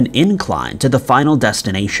stones up an incline to the final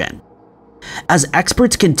destination. As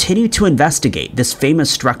experts continue to investigate this famous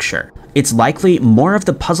structure, it's likely more of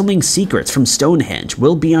the puzzling secrets from Stonehenge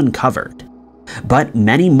will be uncovered, but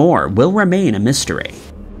many more will remain a mystery.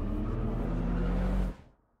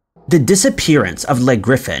 The disappearance of Le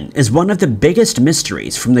Griffin is one of the biggest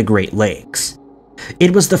mysteries from the Great Lakes.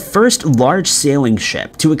 It was the first large sailing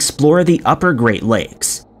ship to explore the upper Great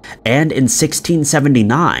Lakes, and in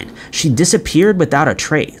 1679, she disappeared without a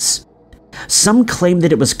trace. Some claim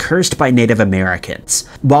that it was cursed by Native Americans,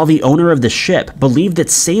 while the owner of the ship believed that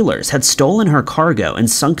sailors had stolen her cargo and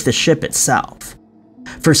sunk the ship itself.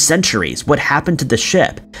 For centuries, what happened to the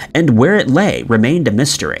ship and where it lay remained a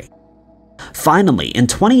mystery. Finally, in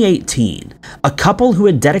 2018, a couple who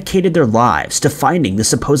had dedicated their lives to finding the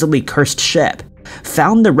supposedly cursed ship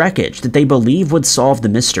found the wreckage that they believe would solve the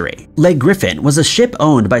mystery. Le Griffin was a ship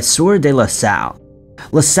owned by Sieur de La Salle.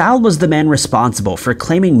 La Salle was the man responsible for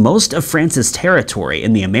claiming most of France's territory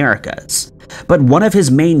in the Americas, but one of his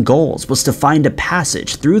main goals was to find a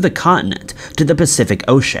passage through the continent to the Pacific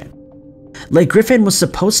Ocean. Le Griffin was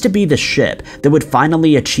supposed to be the ship that would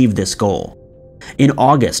finally achieve this goal. In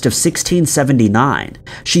August of 1679,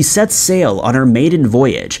 she set sail on her maiden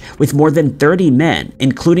voyage with more than 30 men,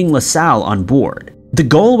 including La Salle, on board. The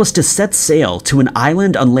goal was to set sail to an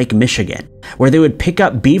island on Lake Michigan, where they would pick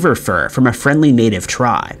up beaver fur from a friendly native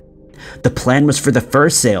tribe. The plan was for the fur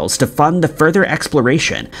sales to fund the further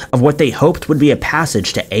exploration of what they hoped would be a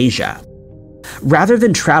passage to Asia. Rather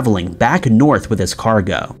than traveling back north with his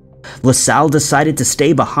cargo, La Salle decided to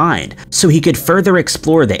stay behind so he could further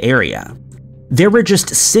explore the area. There were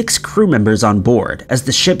just 6 crew members on board as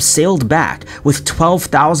the ship sailed back with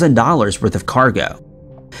 $12,000 worth of cargo.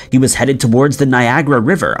 He was headed towards the Niagara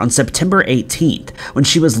River on September 18th when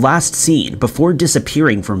she was last seen before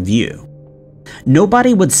disappearing from view.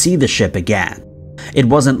 Nobody would see the ship again. It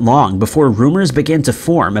wasn't long before rumors began to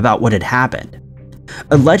form about what had happened.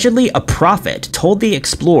 Allegedly, a prophet told the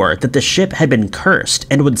explorer that the ship had been cursed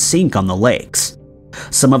and would sink on the lakes.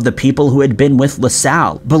 Some of the people who had been with La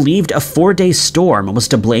Salle believed a 4-day storm was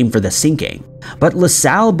to blame for the sinking, but La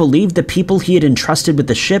Salle believed the people he had entrusted with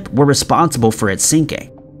the ship were responsible for its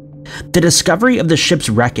sinking. The discovery of the ship's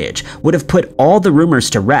wreckage would have put all the rumors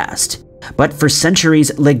to rest, but for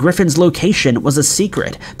centuries, Le Griffin's location was a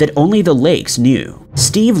secret that only the lakes knew.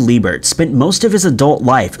 Steve Liebert spent most of his adult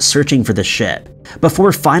life searching for the ship,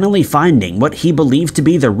 before finally finding what he believed to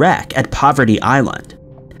be the wreck at Poverty Island.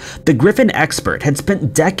 The Griffin expert had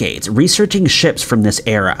spent decades researching ships from this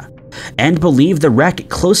era, and believed the wreck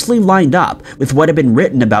closely lined up with what had been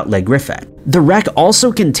written about Le Griffin. The wreck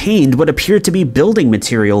also contained what appeared to be building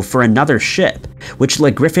material for another ship, which Le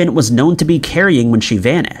Griffin was known to be carrying when she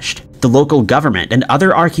vanished. The local government and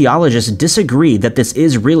other archaeologists disagree that this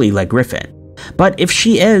is really Le Griffin. But if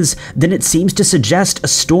she is, then it seems to suggest a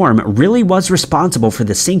storm really was responsible for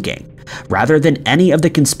the sinking, rather than any of the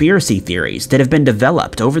conspiracy theories that have been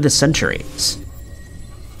developed over the centuries.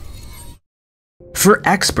 For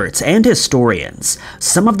experts and historians,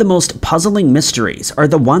 some of the most puzzling mysteries are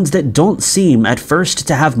the ones that don't seem at first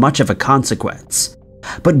to have much of a consequence.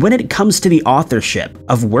 But when it comes to the authorship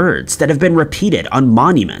of words that have been repeated on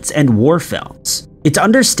monuments and war films, it's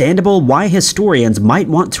understandable why historians might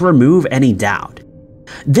want to remove any doubt.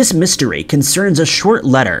 This mystery concerns a short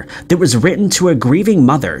letter that was written to a grieving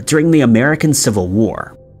mother during the American Civil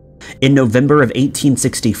War. In November of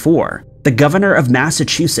 1864, the governor of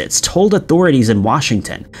Massachusetts told authorities in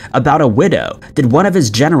Washington about a widow that one of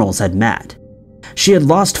his generals had met. She had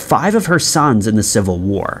lost 5 of her sons in the Civil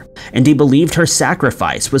War, and he believed her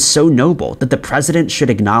sacrifice was so noble that the president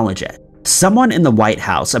should acknowledge it. Someone in the White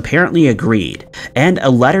House apparently agreed, and a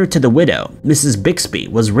letter to the widow, Mrs. Bixby,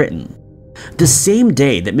 was written. The same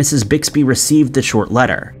day that Mrs. Bixby received the short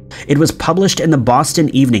letter, it was published in the Boston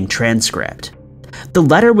Evening Transcript. The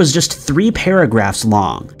letter was just 3 paragraphs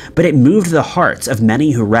long, but it moved the hearts of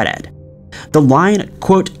many who read it. The line,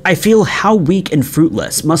 quote, "I feel how weak and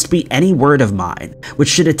fruitless must be any word of mine which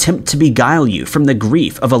should attempt to beguile you from the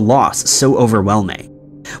grief of a loss so overwhelming,"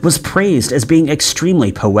 was praised as being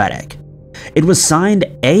extremely poetic. It was signed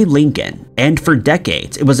A. Lincoln, and for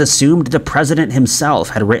decades it was assumed the president himself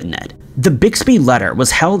had written it. The Bixby Letter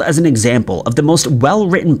was held as an example of the most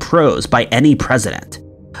well-written prose by any president.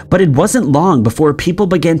 But it wasn't long before people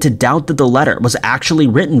began to doubt that the letter was actually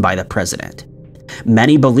written by the president.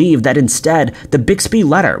 Many believed that instead, the Bixby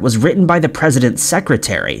Letter was written by the president's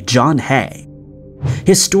secretary, John Hay.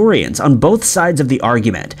 Historians on both sides of the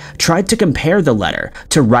argument tried to compare the letter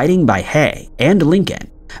to writing by Hay and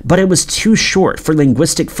Lincoln, but it was too short for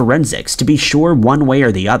linguistic forensics to be sure one way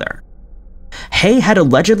or the other. Hay had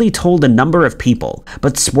allegedly told a number of people,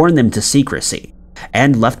 but sworn them to secrecy,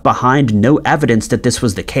 and left behind no evidence that this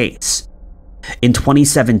was the case. In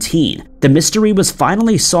 2017, the mystery was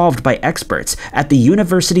finally solved by experts at the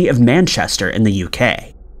University of Manchester in the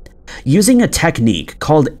UK. Using a technique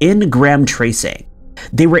called n-gram tracing,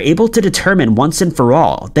 they were able to determine once and for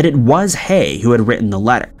all that it was Hay who had written the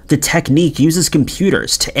letter. The technique uses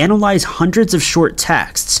computers to analyze hundreds of short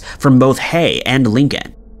texts from both Hay and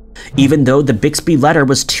Lincoln. Even though the Bixby Letter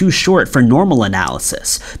was too short for normal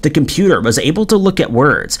analysis, the computer was able to look at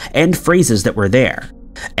words and phrases that were there,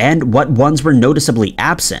 and what ones were noticeably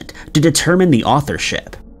absent to determine the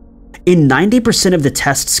authorship. In 90% of the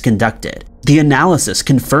tests conducted, the analysis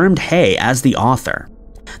confirmed Hay as the author.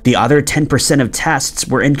 The other 10% of tests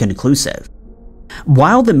were inconclusive.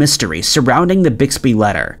 While the mystery surrounding the Bixby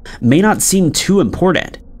Letter may not seem too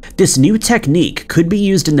important, this new technique could be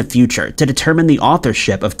used in the future to determine the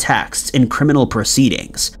authorship of texts in criminal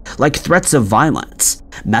proceedings, like threats of violence,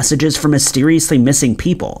 messages from mysteriously missing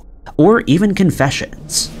people, or even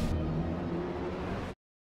confessions.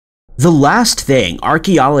 The last thing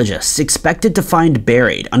archaeologists expected to find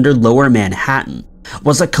buried under Lower Manhattan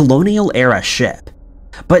was a colonial-era ship.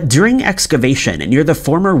 But during excavation near the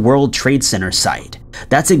former World Trade Center site,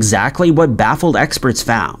 that's exactly what baffled experts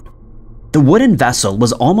found. The wooden vessel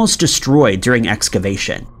was almost destroyed during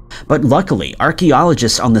excavation, but luckily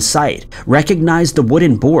archaeologists on the site recognized the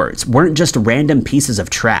wooden boards weren't just random pieces of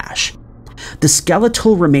trash. The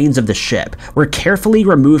skeletal remains of the ship were carefully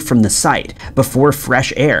removed from the site before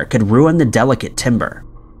fresh air could ruin the delicate timber.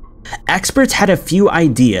 Experts had a few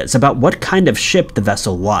ideas about what kind of ship the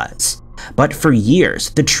vessel was, but for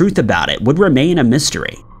years the truth about it would remain a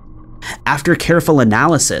mystery. After careful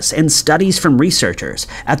analysis and studies from researchers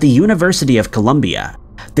at the University of Columbia,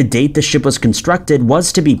 the date the ship was constructed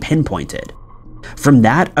was to be pinpointed. From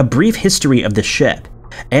that, a brief history of the ship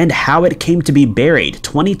and how it came to be buried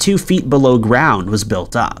 22 feet below ground was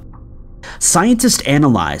built up. Scientists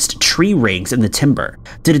analyzed tree rings in the timber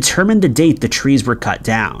to determine the date the trees were cut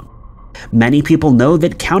down. Many people know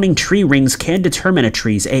that counting tree rings can determine a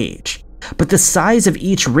tree's age, but the size of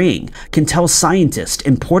each ring can tell scientists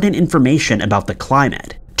important information about the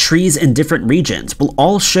climate. Trees in different regions will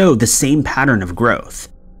all show the same pattern of growth.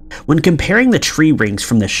 When comparing the tree rings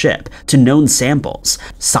from the ship to known samples,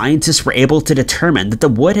 scientists were able to determine that the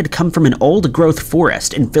wood had come from an old-growth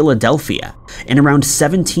forest in Philadelphia in around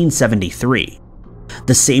 1773.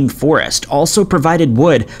 The same forest also provided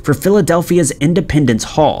wood for Philadelphia's Independence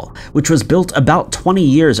Hall, which was built about 20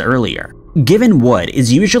 years earlier. Given wood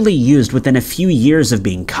is usually used within a few years of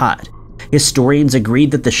being cut, historians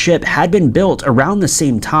agreed that the ship had been built around the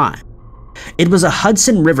same time. It was a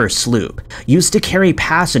Hudson River sloop used to carry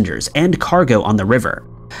passengers and cargo on the river,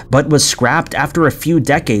 but was scrapped after a few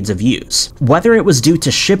decades of use. Whether it was due to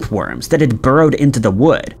shipworms that had burrowed into the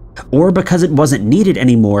wood, or because it wasn't needed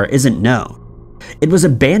anymore isn't known. It was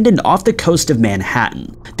abandoned off the coast of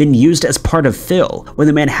Manhattan, then used as part of fill when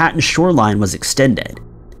the Manhattan shoreline was extended.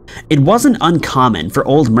 It wasn't uncommon for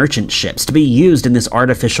old merchant ships to be used in this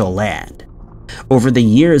artificial land. Over the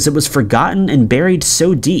years, it was forgotten and buried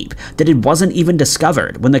so deep that it wasn't even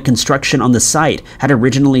discovered when the construction on the site had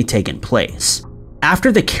originally taken place.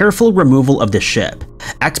 After the careful removal of the ship,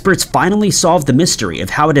 experts finally solved the mystery of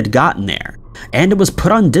how it had gotten there, and it was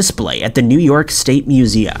put on display at the New York State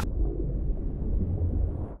Museum.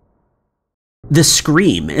 The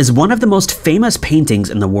Scream is one of the most famous paintings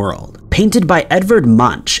in the world, painted by Edvard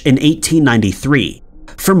Munch in 1893.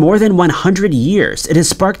 For more than 100 years, it has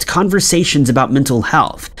sparked conversations about mental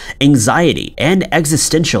health, anxiety, and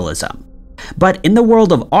existentialism. But in the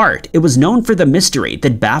world of art, it was known for the mystery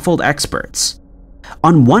that baffled experts.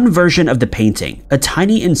 On one version of the painting, a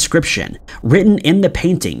tiny inscription written in the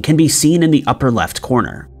painting can be seen in the upper left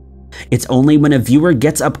corner. It's only when a viewer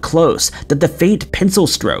gets up close that the faint pencil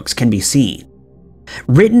strokes can be seen.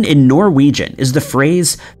 Written in Norwegian is the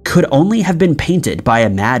phrase, "could only have been painted by a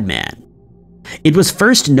madman." It was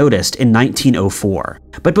first noticed in 1904,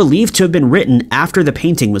 but believed to have been written after the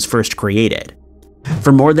painting was first created.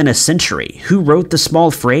 For more than a century, who wrote the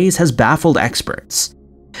small phrase has baffled experts.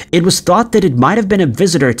 It was thought that it might have been a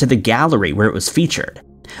visitor to the gallery where it was featured,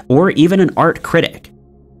 or even an art critic.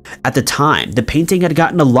 At the time, the painting had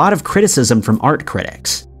gotten a lot of criticism from art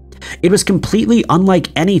critics. It was completely unlike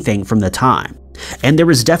anything from the time, and there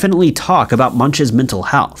was definitely talk about Munch's mental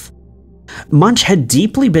health. Munch had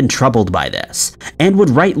deeply been troubled by this, and would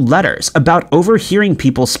write letters about overhearing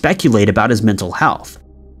people speculate about his mental health.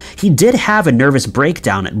 He did have a nervous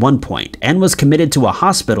breakdown at one point and was committed to a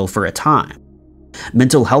hospital for a time.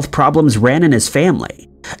 Mental health problems ran in his family,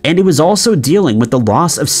 and he was also dealing with the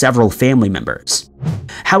loss of several family members.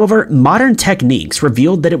 However, modern techniques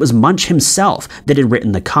revealed that it was Munch himself that had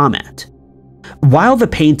written the comment. While the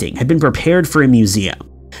painting had been prepared for a museum,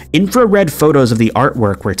 infrared photos of the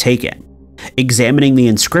artwork were taken. Examining the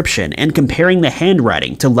inscription and comparing the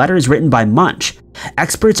handwriting to letters written by Munch,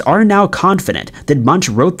 experts are now confident that Munch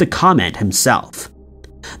wrote the comment himself.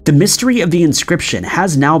 The mystery of the inscription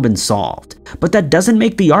has now been solved, but that doesn't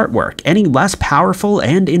make the artwork any less powerful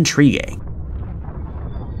and intriguing.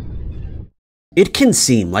 It can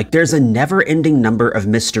seem like there's a never-ending number of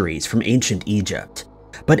mysteries from ancient Egypt,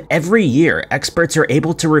 but every year experts are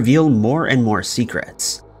able to reveal more and more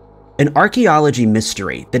secrets. An archaeology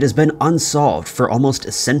mystery that has been unsolved for almost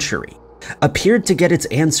a century appeared to get its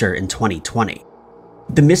answer in 2020.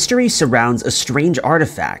 The mystery surrounds a strange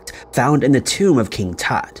artifact found in the tomb of King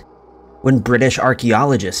Tut. When British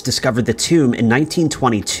archaeologists discovered the tomb in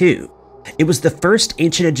 1922, it was the first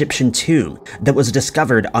ancient Egyptian tomb that was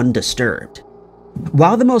discovered undisturbed.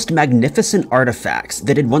 While the most magnificent artifacts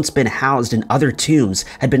that had once been housed in other tombs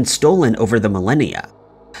had been stolen over the millennia,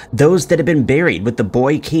 those that had been buried with the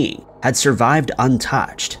boy king had survived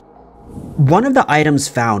untouched. One of the items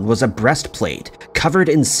found was a breastplate covered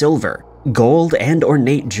in silver, gold, and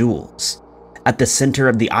ornate jewels. At the center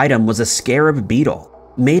of the item was a scarab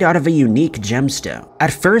beetle, made out of a unique gemstone.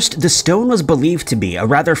 At first, the stone was believed to be a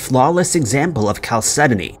rather flawless example of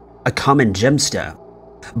chalcedony, a common gemstone.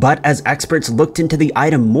 But as experts looked into the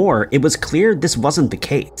item more, it was clear this wasn't the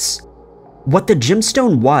case. What the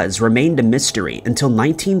gemstone was remained a mystery until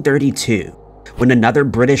 1932, when another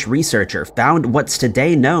British researcher found what's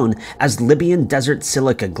today known as Libyan desert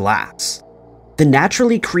silica glass. The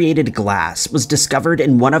naturally created glass was discovered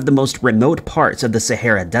in one of the most remote parts of the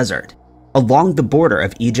Sahara Desert, along the border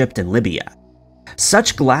of Egypt and Libya.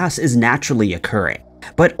 Such glass is naturally occurring,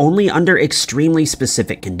 but only under extremely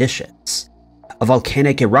specific conditions. A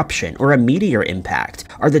volcanic eruption or a meteor impact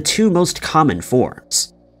are the two most common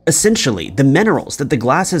forms. Essentially, the minerals that the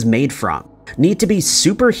glass is made from need to be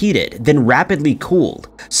superheated, then rapidly cooled,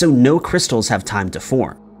 so no crystals have time to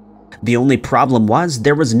form. The only problem was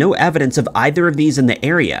there was no evidence of either of these in the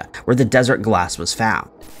area where the desert glass was found.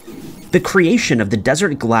 The creation of the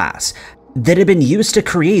desert glass that had been used to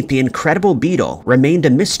create the incredible beetle remained a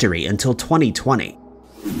mystery until 2020.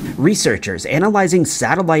 Researchers analyzing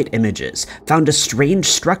satellite images found a strange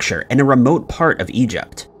structure in a remote part of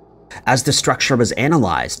Egypt. As the structure was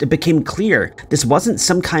analyzed, it became clear this wasn't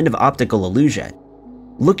some kind of optical illusion.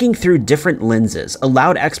 Looking through different lenses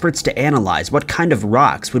allowed experts to analyze what kind of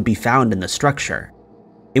rocks would be found in the structure.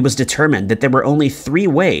 It was determined that there were only 3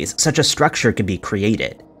 ways such a structure could be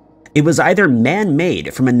created. It was either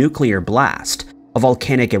man-made from a nuclear blast, a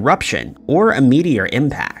volcanic eruption, or a meteor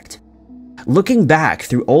impact. Looking back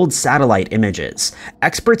through old satellite images,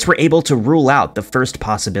 experts were able to rule out the first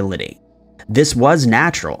possibility. This was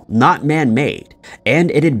natural, not man-made,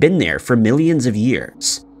 and it had been there for millions of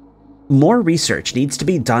years. More research needs to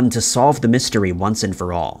be done to solve the mystery once and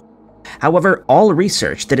for all. However, all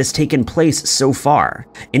research that has taken place so far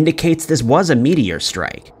indicates this was a meteor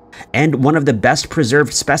strike, and one of the best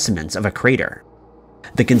preserved specimens of a crater.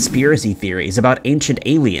 The conspiracy theories about ancient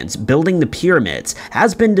aliens building the pyramids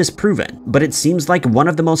has been disproven, but it seems like one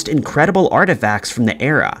of the most incredible artifacts from the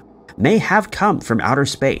era may have come from outer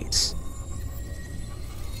space.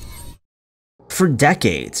 For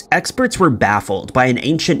decades, experts were baffled by an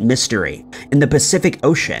ancient mystery in the Pacific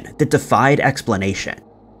Ocean that defied explanation.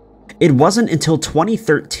 It wasn't until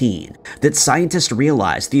 2013 that scientists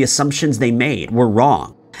realized the assumptions they made were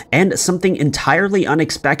wrong, and something entirely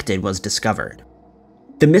unexpected was discovered.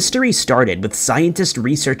 The mystery started with scientists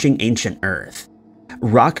researching ancient Earth.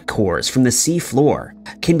 Rock cores from the sea floor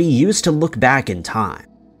can be used to look back in time.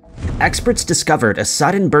 Experts discovered a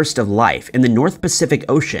sudden burst of life in the North Pacific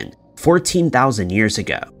Ocean 14,000 years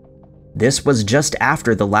ago. This was just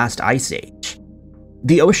after the last ice age.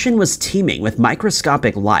 The ocean was teeming with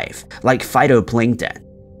microscopic life like phytoplankton.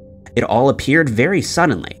 It all appeared very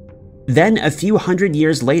suddenly. Then, a few hundred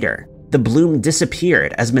years later, the bloom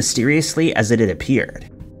disappeared as mysteriously as it had appeared.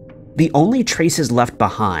 The only traces left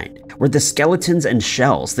behind were the skeletons and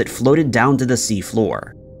shells that floated down to the sea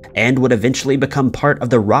floor, and would eventually become part of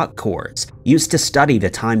the rock cores used to study the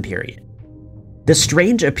time period. The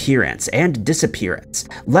strange appearance and disappearance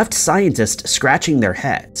left scientists scratching their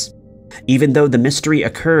heads. Even though the mystery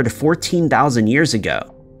occurred 14,000 years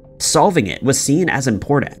ago, solving it was seen as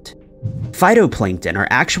important. Phytoplankton are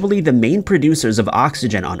actually the main producers of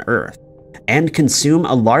oxygen on Earth and consume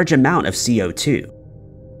a large amount of CO2.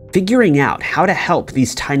 Figuring out how to help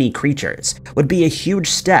these tiny creatures would be a huge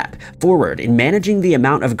step forward in managing the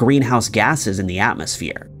amount of greenhouse gases in the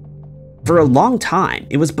atmosphere. For a long time,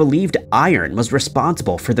 it was believed iron was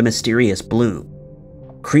responsible for the mysterious bloom.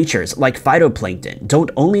 Creatures like phytoplankton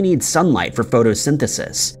don't only need sunlight for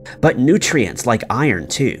photosynthesis, but nutrients like iron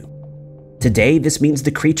too. Today, this means the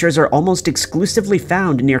creatures are almost exclusively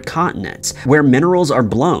found near continents where minerals are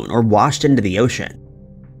blown or washed into the ocean.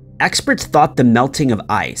 Experts thought the melting of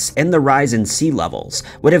ice and the rise in sea levels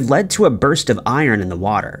would have led to a burst of iron in the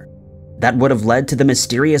water. That would have led to the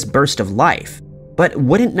mysterious burst of life, but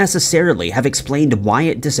wouldn't necessarily have explained why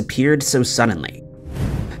it disappeared so suddenly.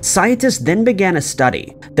 Scientists then began a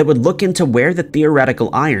study that would look into where the theoretical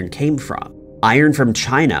iron came from. Iron from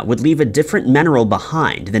China would leave a different mineral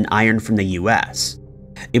behind than iron from the US.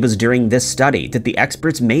 It was during this study that the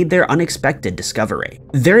experts made their unexpected discovery.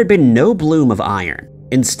 There had been no bloom of iron.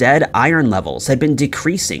 Instead, iron levels had been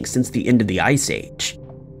decreasing since the end of the Ice Age.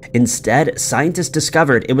 Instead, scientists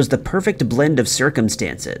discovered it was the perfect blend of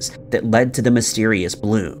circumstances that led to the mysterious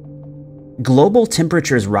bloom. Global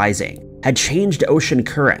temperatures rising had changed ocean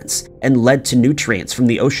currents and led to nutrients from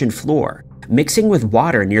the ocean floor mixing with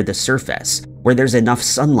water near the surface where there's enough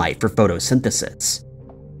sunlight for photosynthesis.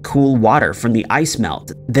 Cool water from the ice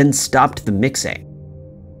melt then stopped the mixing.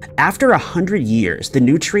 After 100 years, the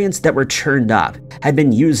nutrients that were churned up had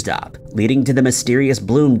been used up, leading to the mysterious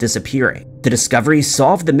bloom disappearing. The discovery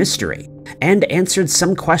solved the mystery and answered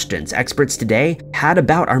some questions experts today had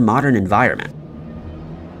about our modern environment.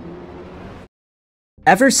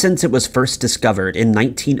 Ever since it was first discovered in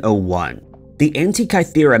 1901, the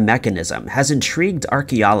Antikythera mechanism has intrigued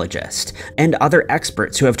archaeologists and other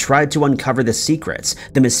experts who have tried to uncover the secrets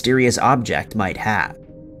the mysterious object might have.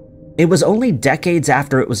 It was only decades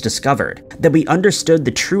after it was discovered that we understood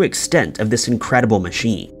the true extent of this incredible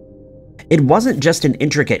machine. It wasn't just an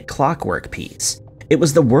intricate clockwork piece, it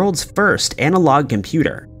was the world's first analog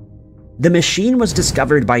computer. The machine was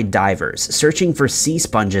discovered by divers searching for sea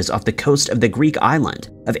sponges off the coast of the Greek island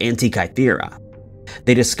of Antikythera.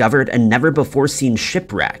 They discovered a never-before-seen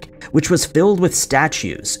shipwreck, which was filled with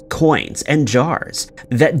statues, coins, and jars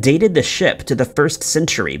that dated the ship to the 1st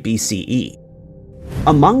century BCE.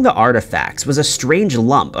 Among the artifacts was a strange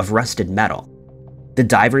lump of rusted metal. The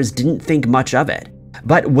divers didn't think much of it,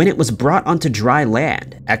 but when it was brought onto dry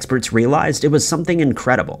land, experts realized it was something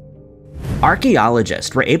incredible.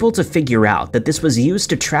 Archaeologists were able to figure out that this was used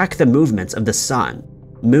to track the movements of the sun,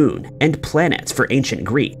 moon, and planets for ancient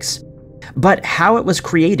Greeks. But how it was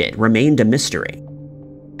created remained a mystery.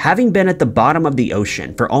 Having been at the bottom of the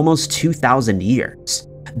ocean for almost 2,000 years,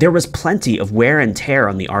 there was plenty of wear and tear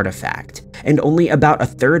on the artifact, and only about a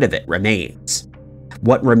third of it remains.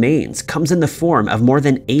 What remains comes in the form of more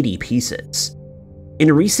than 80 pieces.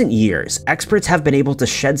 In recent years, experts have been able to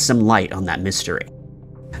shed some light on that mystery.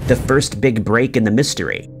 The first big break in the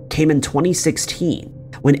mystery came in 2016,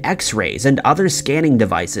 when X-rays and other scanning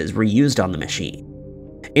devices were used on the machine.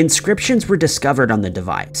 Inscriptions were discovered on the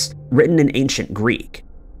device, written in ancient Greek.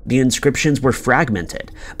 The inscriptions were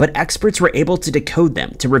fragmented, but experts were able to decode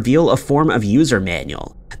them to reveal a form of user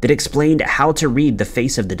manual that explained how to read the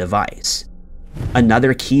face of the device.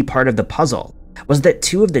 Another key part of the puzzle was that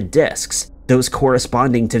 2 of the discs, those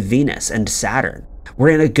corresponding to Venus and Saturn, were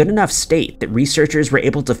in a good enough state that researchers were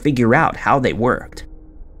able to figure out how they worked.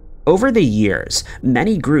 Over the years,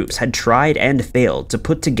 many groups had tried and failed to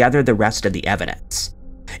put together the rest of the evidence.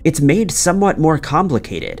 It's made somewhat more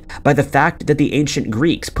complicated by the fact that the ancient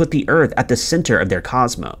Greeks put the Earth at the center of their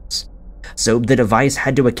cosmos. So the device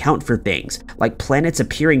had to account for things like planets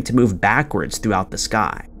appearing to move backwards throughout the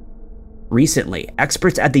sky. Recently,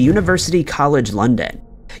 experts at the University College London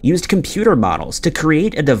used computer models to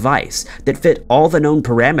create a device that fit all the known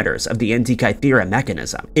parameters of the Antikythera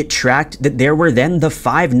mechanism. It tracked that there were then the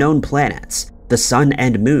 5 known planets, the sun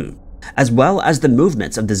and moon, as well as the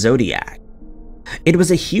movements of the zodiac. It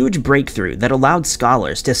was a huge breakthrough that allowed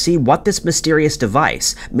scholars to see what this mysterious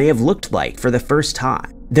device may have looked like for the first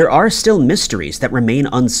time. There are still mysteries that remain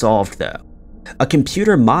unsolved though. A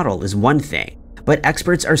computer model is one thing, but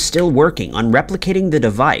experts are still working on replicating the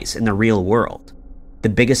device in the real world. The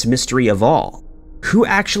biggest mystery of all, who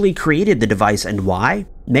actually created the device and why,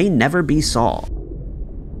 may never be solved.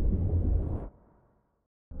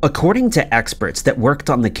 According to experts that worked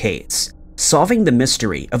on the case, solving the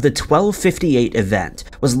mystery of the 1258 event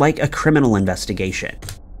was like a criminal investigation.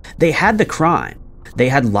 They had the crime, they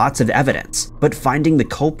had lots of evidence, but finding the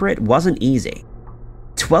culprit wasn't easy.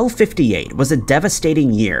 1258 was a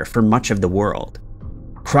devastating year for much of the world.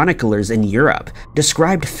 Chroniclers in Europe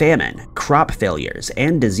described famine, crop failures,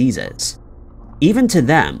 and diseases. Even to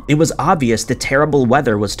them, it was obvious the terrible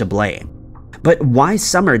weather was to blame. But why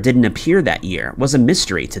summer didn't appear that year was a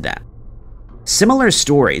mystery to them. Similar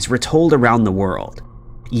stories were told around the world.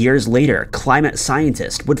 Years later, climate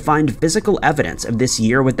scientists would find physical evidence of this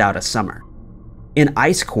year without a summer. In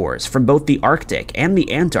ice cores from both the Arctic and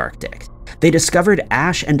the Antarctic, they discovered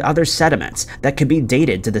ash and other sediments that could be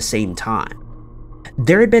dated to the same time.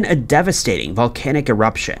 There had been a devastating volcanic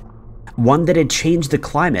eruption, one that had changed the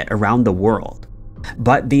climate around the world,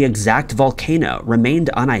 but the exact volcano remained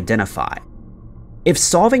unidentified. If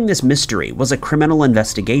solving this mystery was a criminal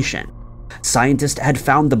investigation, scientists had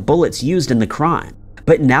found the bullets used in the crime,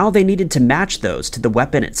 but now they needed to match those to the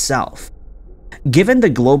weapon itself. Given the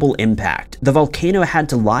global impact, the volcano had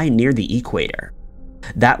to lie near the equator.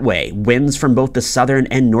 That way, winds from both the southern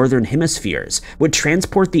and northern hemispheres would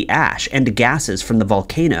transport the ash and gases from the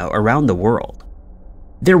volcano around the world.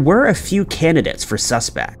 There were a few candidates for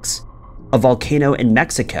suspects. A volcano in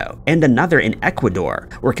Mexico and another in Ecuador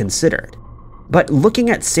were considered. But looking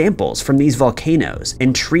at samples from these volcanoes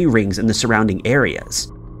and tree rings in the surrounding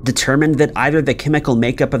areas determined that either the chemical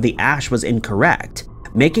makeup of the ash was incorrect,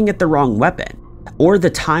 making it the wrong weapon, or the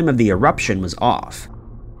time of the eruption was off.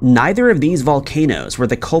 Neither of these volcanoes were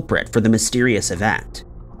the culprit for the mysterious event.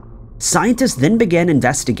 Scientists then began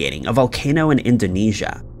investigating a volcano in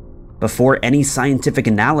Indonesia. Before any scientific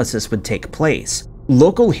analysis would take place,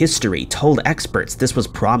 local history told experts this was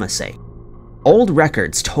promising. Old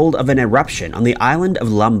records told of an eruption on the island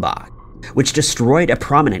of Lombok, which destroyed a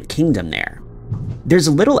prominent kingdom there. There's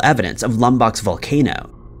little evidence of Lombok's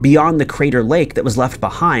volcano, beyond the crater lake that was left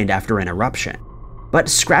behind after an eruption. But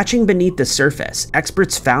scratching beneath the surface,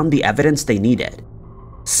 experts found the evidence they needed.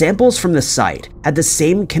 Samples from the site had the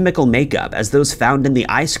same chemical makeup as those found in the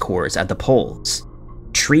ice cores at the poles.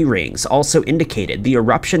 Tree rings also indicated the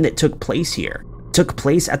eruption that took place here took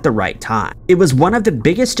place at the right time. It was one of the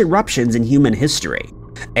biggest eruptions in human history,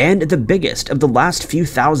 and the biggest of the last few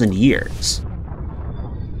thousand years.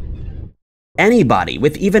 Anybody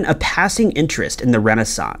with even a passing interest in the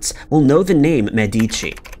Renaissance will know the name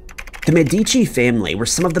Medici. The Medici family were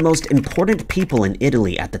some of the most important people in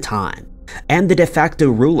Italy at the time, and the de facto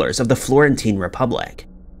rulers of the Florentine Republic.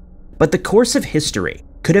 But the course of history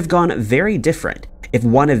could have gone very different if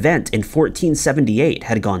one event in 1478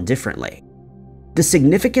 had gone differently. The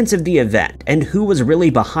significance of the event and who was really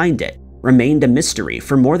behind it remained a mystery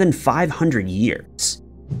for more than 500 years.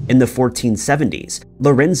 In the 1470s,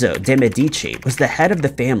 Lorenzo de' Medici was the head of the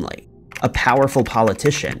family, a powerful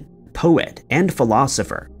politician, poet, and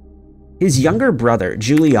philosopher. His younger brother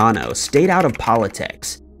Giuliano stayed out of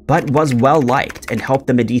politics, but was well liked and helped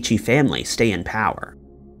the Medici family stay in power.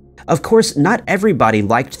 Of course, not everybody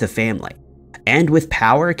liked the family, and with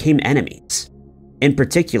power came enemies. In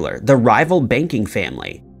particular, the rival banking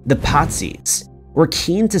family, the Pazzis, were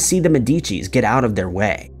keen to see the Medicis get out of their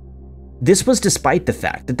way. This was despite the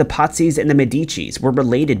fact that the Pazzis and the Medicis were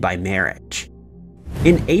related by marriage.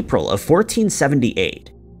 In April of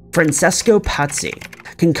 1478, Francesco Pazzi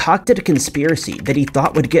concocted a conspiracy that he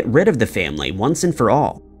thought would get rid of the family once and for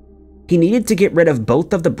all. He needed to get rid of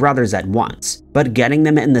both of the brothers at once, but getting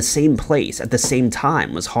them in the same place at the same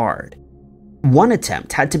time was hard. One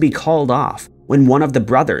attempt had to be called off when one of the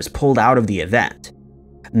brothers pulled out of the event.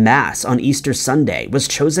 Mass on Easter Sunday was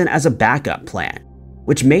chosen as a backup plan,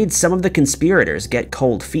 which made some of the conspirators get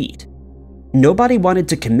cold feet. Nobody wanted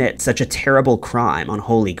to commit such a terrible crime on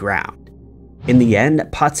holy ground. In the end,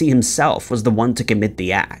 Pazzi himself was the one to commit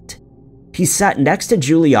the act. He sat next to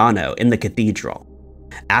Giuliano in the cathedral.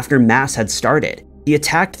 After Mass had started, he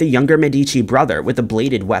attacked the younger Medici brother with a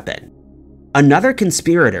bladed weapon. Another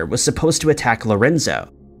conspirator was supposed to attack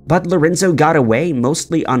Lorenzo, but Lorenzo got away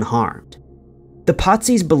mostly unharmed. The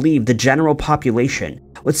Pazzis believed the general population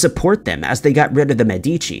would support them as they got rid of the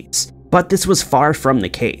Medicis, but this was far from the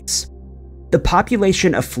case. The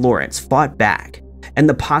population of Florence fought back, and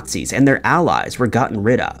the Pazzis and their allies were gotten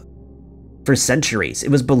rid of. For centuries, it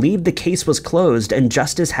was believed the case was closed and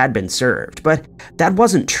justice had been served, but that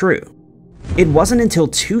wasn't true. It wasn't until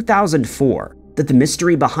 2004 that the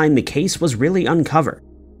mystery behind the case was really uncovered.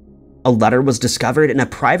 A letter was discovered in a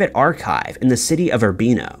private archive in the city of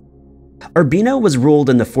Urbino. Urbino was ruled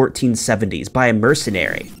in the 1470s by a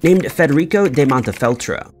mercenary named Federico de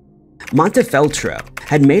Montefeltro. Montefeltro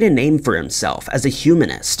had made a name for himself as a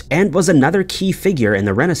humanist and was another key figure in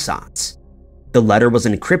the Renaissance. The letter was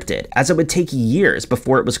encrypted, as it would take years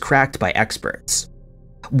before it was cracked by experts.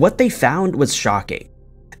 What they found was shocking.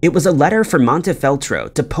 It was a letter from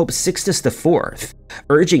Montefeltro to Pope Sixtus IV,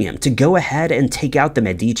 urging him to go ahead and take out the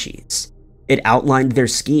Medicis. It outlined their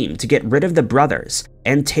scheme to get rid of the brothers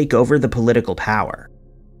and take over the political power.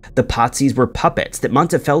 The Pazzis were puppets that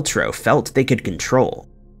Montefeltro felt they could control.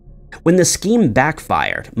 When the scheme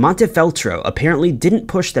backfired, Montefeltro apparently didn't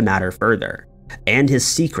push the matter further, and his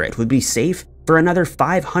secret would be safe for another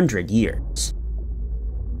 500 years.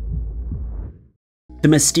 The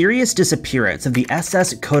mysterious disappearance of the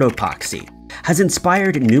SS Cotopaxi has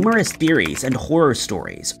inspired numerous theories and horror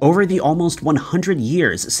stories over the almost 100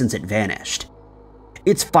 years since it vanished.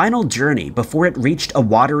 Its final journey before it reached a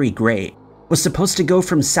watery grave was supposed to go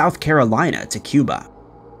from South Carolina to Cuba.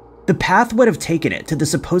 The path would have taken it to the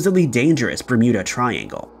supposedly dangerous Bermuda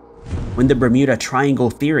Triangle. When the Bermuda Triangle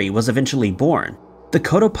theory was eventually born, the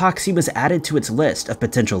Cotopaxi was added to its list of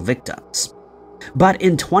potential victims. But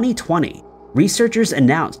in 2020, researchers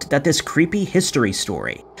announced that this creepy history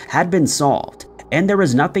story had been solved, and there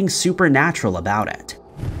was nothing supernatural about it.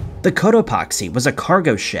 The Cotopaxi was a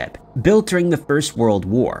cargo ship built during the First World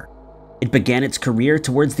War. It began its career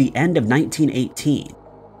towards the end of 1918,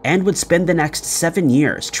 and would spend the next 7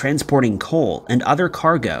 years transporting coal and other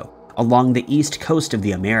cargo along the east coast of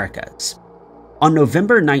the Americas. On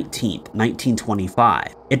November 19,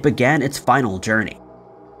 1925, it began its final journey.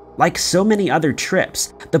 Like so many other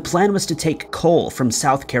trips, the plan was to take coal from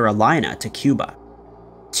South Carolina to Cuba.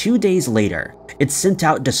 2 days later, it sent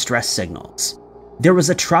out distress signals. There was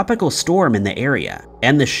a tropical storm in the area,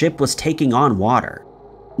 and the ship was taking on water.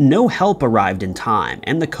 No help arrived in time,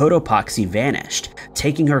 and the Cotopaxi vanished,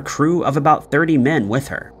 taking her crew of about 30 men with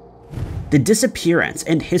her. The disappearance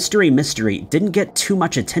and history mystery didn't get too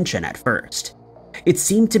much attention at first. It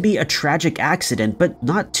seemed to be a tragic accident, but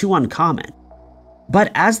not too uncommon.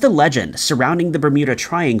 But as the legend surrounding the Bermuda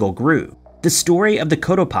Triangle grew, the story of the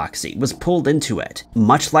Cotopaxi was pulled into it,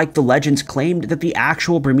 much like the legends claimed that the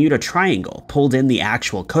actual Bermuda Triangle pulled in the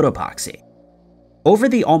actual Cotopaxi. Over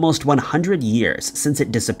the almost 100 years since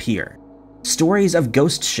it disappeared, stories of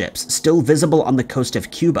ghost ships still visible on the coast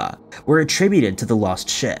of Cuba were attributed to the lost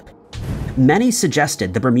ship. Many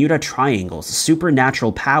suggested the Bermuda Triangle's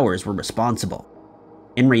supernatural powers were responsible.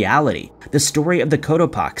 In reality, the story of the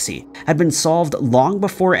Cotopaxi had been solved long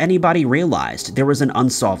before anybody realized there was an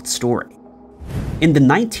unsolved story. In the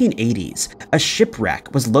 1980s, a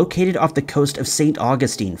shipwreck was located off the coast of St.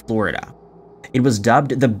 Augustine, Florida. It was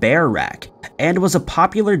dubbed the Bear Wreck and was a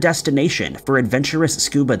popular destination for adventurous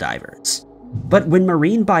scuba divers. But when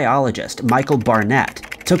marine biologist Michael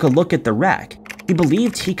Barnett took a look at the wreck, he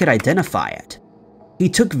believed he could identify it. He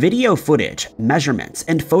took video footage, measurements,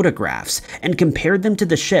 and photographs and compared them to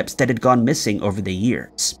the ships that had gone missing over the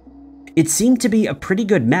years. It seemed to be a pretty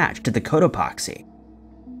good match to the Cotopaxi.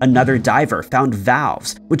 Another diver found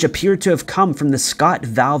valves which appeared to have come from the Scott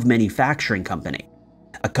Valve Manufacturing Company,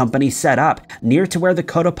 a company set up near to where the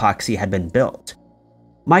Cotopaxi had been built.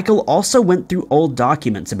 Michael also went through old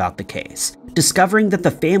documents about the case, discovering that the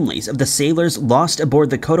families of the sailors lost aboard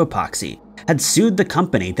the Cotopaxi had sued the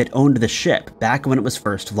company that owned the ship back when it was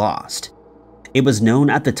first lost. It was known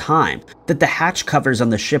at the time that the hatch covers on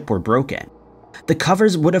the ship were broken. The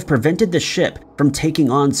covers would have prevented the ship from taking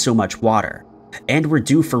on so much water, and were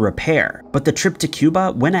due for repair, but the trip to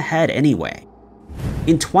Cuba went ahead anyway.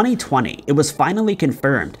 In 2020, it was finally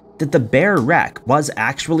confirmed that the Bear Wreck was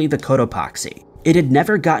actually the Cotopaxi. It had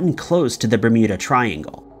never gotten close to the Bermuda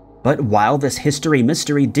Triangle. But while this history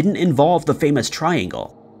mystery didn't involve the famous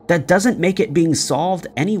triangle, that doesn't make it being solved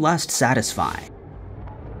any less satisfying.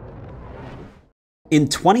 In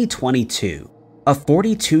 2022, a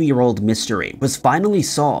 42-year-old mystery was finally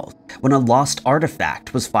solved when a lost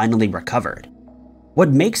artifact was finally recovered. What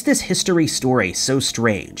makes this history story so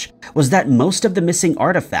strange was that most of the missing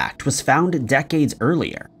artifact was found decades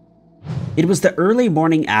earlier. It was the early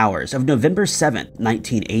morning hours of November 7,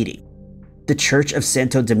 1980. The Church of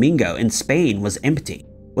Santo Domingo in Spain was empty,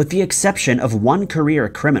 with the exception of one career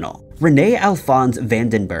criminal. René Alphonse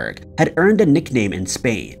Vandenberg had earned a nickname in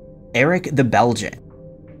Spain, Eric the Belgian.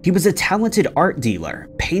 He was a talented art dealer,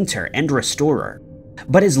 painter, and restorer,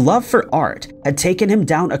 but his love for art had taken him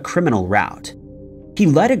down a criminal route. He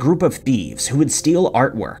led a group of thieves who would steal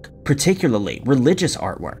artwork, particularly religious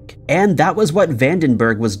artwork, and that was what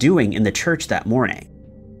Vandenberg was doing in the church that morning.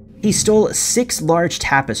 He stole 6 large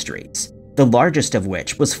tapestries, the largest of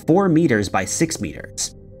which was 4 meters by 6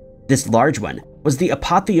 meters. This large one was the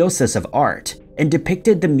apotheosis of art and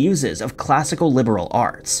depicted the muses of classical liberal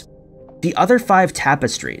arts. The other 5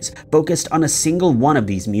 tapestries focused on a single one of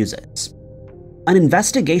these muses. An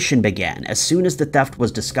investigation began as soon as the theft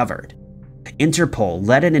was discovered. Interpol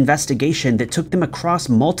led an investigation that took them across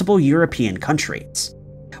multiple European countries.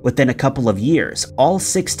 Within a couple of years, all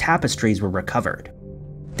 6 tapestries were recovered.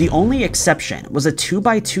 The only exception was a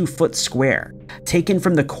 2x2 foot square taken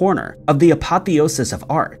from the corner of the apotheosis of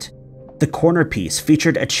art. The corner piece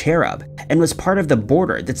featured a cherub and was part of the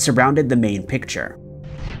border that surrounded the main picture.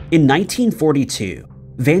 In 1942,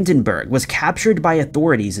 Vandenberg was captured by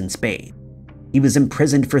authorities in Spain. He was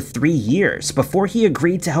imprisoned for 3 years before he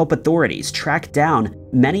agreed to help authorities track down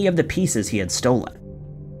many of the pieces he had stolen.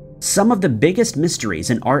 Some of the biggest mysteries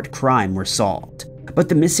in art crime were solved, but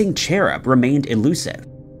the missing cherub remained elusive.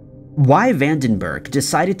 Why Vandenberg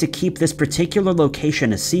decided to keep this particular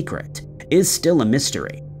location a secret is still a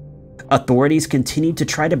mystery. Authorities continued to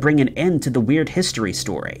try to bring an end to the weird history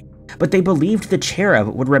story, but they believed the cherub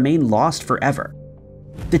would remain lost forever.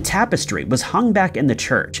 The tapestry was hung back in the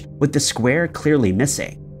church with the square clearly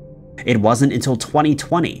missing. It wasn't until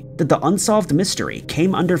 2020 that the unsolved mystery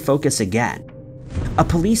came under focus again. A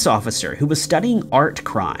police officer who was studying art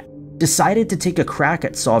crime decided to take a crack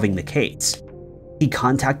at solving the case. He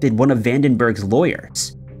contacted one of Vandenberg's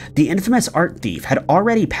lawyers. The infamous art thief had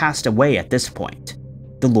already passed away at this point.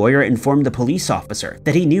 The lawyer informed the police officer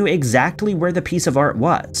that he knew exactly where the piece of art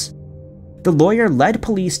was. The lawyer led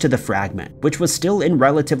police to the fragment, which was still in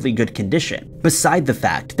relatively good condition, beside the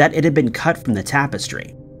fact that it had been cut from the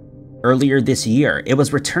tapestry. Earlier this year, it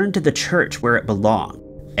was returned to the church where it belonged,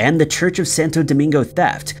 and the Church of Santo Domingo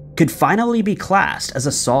theft could finally be classed as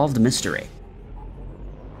a solved mystery.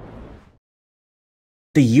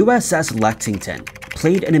 The USS Lexington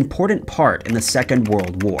played an important part in the Second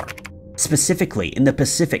World War, specifically in the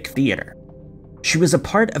Pacific Theater. She was a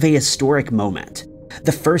part of a historic moment,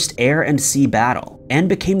 the first air and sea battle, and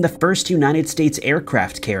became the first United States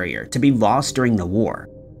aircraft carrier to be lost during the war.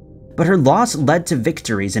 But her loss led to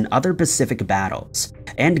victories in other Pacific battles,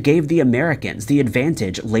 and gave the Americans the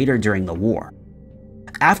advantage later during the war.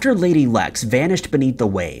 After Lady Lex vanished beneath the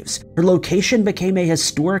waves, her location became a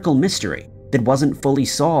historical mystery that wasn't fully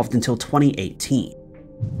solved until 2018.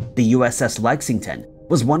 The USS Lexington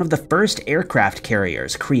was one of the first aircraft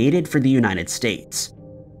carriers created for the United States,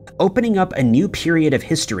 opening up a new period of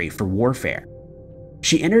history for warfare.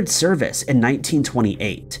 She entered service in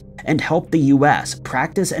 1928 and helped the US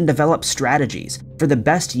practice and develop strategies for the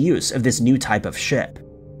best use of this new type of ship.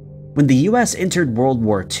 When the US entered World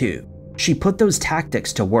War II, she put those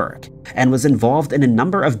tactics to work and was involved in a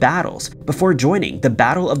number of battles before joining the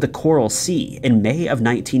Battle of the Coral Sea in May of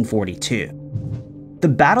 1942. The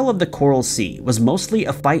Battle of the Coral Sea was mostly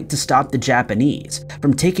a fight to stop the Japanese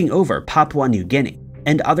from taking over Papua New Guinea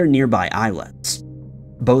and other nearby islands.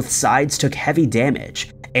 Both sides took heavy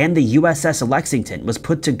damage, and the USS Lexington was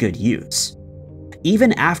put to good use.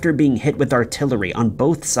 Even after being hit with artillery on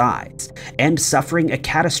both sides and suffering a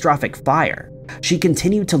catastrophic fire, she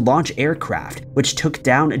continued to launch aircraft which took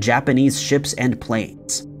down Japanese ships and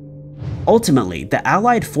planes. Ultimately, the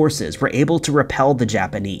Allied forces were able to repel the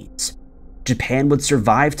Japanese. Japan would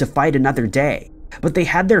survive to fight another day, but they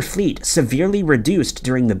had their fleet severely reduced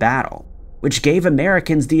during the battle, which gave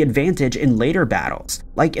Americans the advantage in later battles,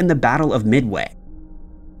 like in the Battle of Midway.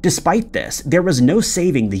 Despite this, there was no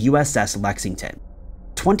saving the USS Lexington.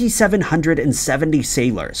 2,770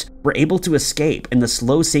 sailors were able to escape in the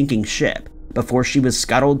slow-sinking ship before she was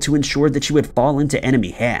scuttled to ensure that she would fall into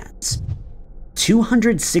enemy hands.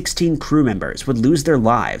 216 crew members would lose their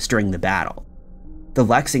lives during the battle. The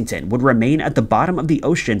Lexington would remain at the bottom of the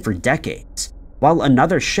ocean for decades, while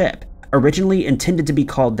another ship, originally intended to be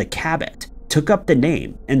called the Cabot, took up the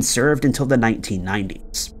name and served until the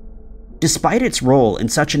 1990s. Despite its role in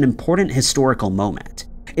such an important historical moment,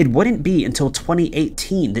 it wouldn't be until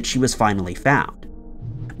 2018 that she was finally found.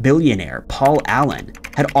 Billionaire Paul Allen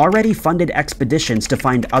had already funded expeditions to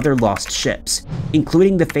find other lost ships,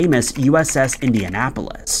 including the famous USS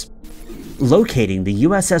Indianapolis. Locating the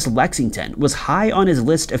USS Lexington was high on his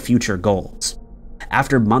list of future goals.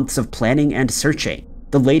 After months of planning and searching,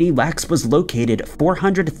 the Lady Lex was located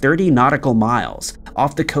 430 nautical miles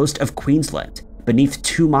off the coast of Queensland, beneath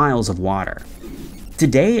 2 miles of water.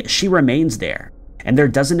 Today, she remains there, and there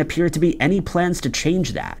doesn't appear to be any plans to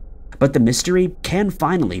change that, but the mystery can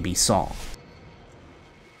finally be solved.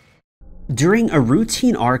 During a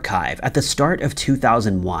routine archive at the start of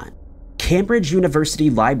 2001, Cambridge University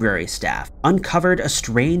library staff uncovered a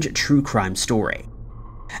strange true crime story.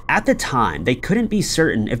 At the time, they couldn't be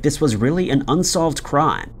certain if this was really an unsolved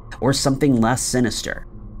crime or something less sinister.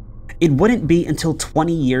 It wouldn't be until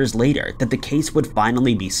 20 years later that the case would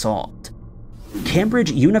finally be solved.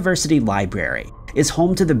 Cambridge University Library is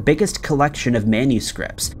home to the biggest collection of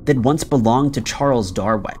manuscripts that once belonged to Charles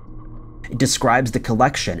Darwin. It describes the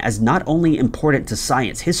collection as not only important to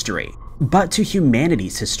science history, but to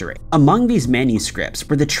humanity's history. Among these manuscripts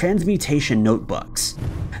were the Transmutation Notebooks.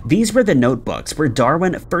 These were the notebooks where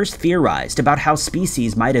Darwin first theorized about how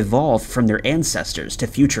species might evolve from their ancestors to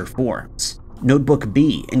future forms. Notebook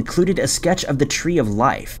B included a sketch of the Tree of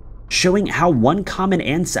Life, showing how one common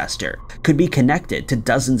ancestor could be connected to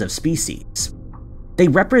dozens of species. They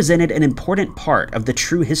represented an important part of the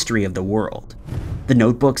true history of the world. The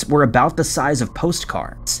notebooks were about the size of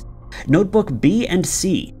postcards. Notebook B and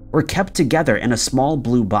C were kept together in a small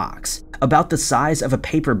blue box, about the size of a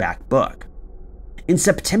paperback book. In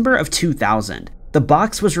September of 2000, the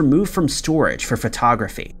box was removed from storage for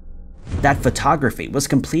photography. That photography was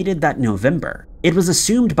completed that November. It was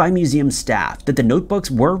assumed by museum staff that the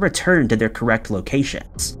notebooks were returned to their correct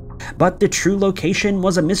locations, but the true location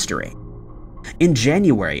was a mystery. In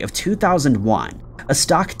January of 2001, a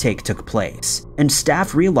stocktake took place, and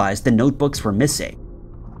staff realized the notebooks were missing.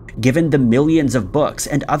 Given the millions of books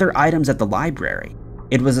and other items at the library,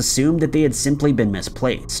 it was assumed that they had simply been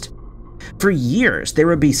misplaced. For years, there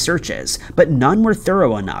would be searches, but none were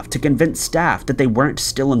thorough enough to convince staff that they weren't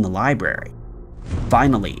still in the library.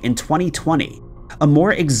 Finally, in 2020, a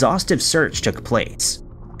more exhaustive search took place.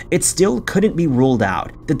 It still couldn't be ruled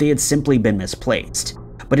out that they had simply been misplaced,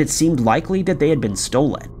 but it seemed likely that they had been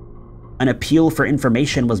stolen. An appeal for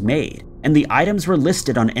information was made, and the items were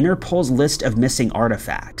listed on Interpol's list of missing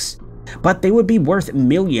artifacts. But they would be worth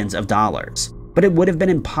millions of dollars, but it would have been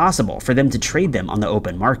impossible for them to trade them on the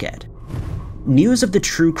open market. News of the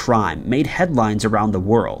true crime made headlines around the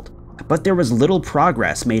world, but there was little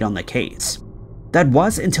progress made on the case. That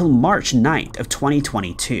was until March 9th of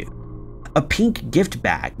 2022. A pink gift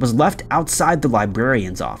bag was left outside the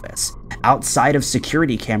librarian's office, outside of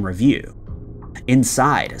security camera view.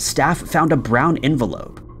 Inside, staff found a brown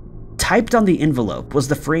envelope. Typed on the envelope was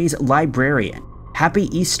the phrase "Librarian,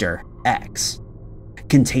 Happy Easter, X."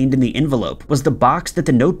 Contained in the envelope was the box that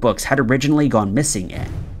the notebooks had originally gone missing in.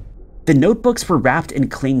 The notebooks were wrapped in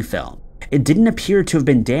cling film. It didn't appear to have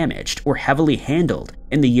been damaged or heavily handled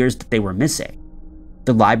in the years that they were missing.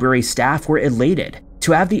 The library staff were elated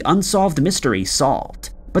to have the unsolved mystery solved,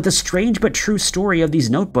 but the strange but true story of these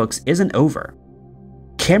notebooks isn't over.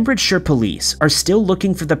 Cambridgeshire police are still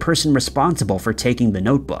looking for the person responsible for taking the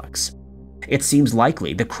notebooks. It seems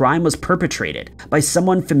likely the crime was perpetrated by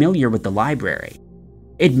someone familiar with the library.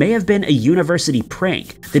 It may have been a university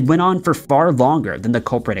prank that went on for far longer than the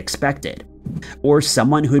culprit expected, or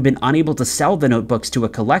someone who had been unable to sell the notebooks to a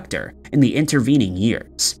collector in the intervening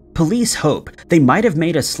years. Police hope they might have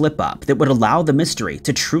made a slip-up that would allow the mystery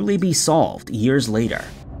to truly be solved years later.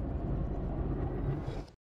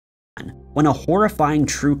 When a horrifying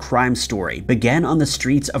true crime story began on the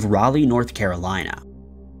streets of Raleigh, North Carolina.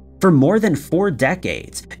 For more than 4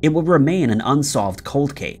 decades, it would remain an unsolved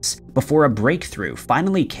cold case before a breakthrough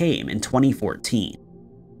finally came in 2014.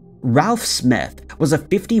 Ralph Smith was a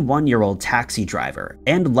 51-year-old taxi driver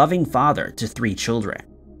and loving father to 3 children.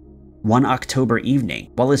 One October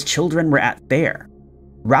evening, while his children were at fair,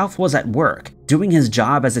 Ralph was at work doing his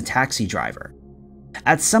job as a taxi driver.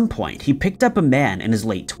 At some point, he picked up a man in his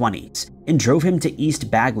late 20s and drove him to East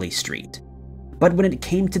Bagley Street. But when it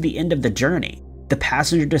came to the end of the journey, the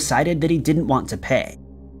passenger decided that he didn't want to pay.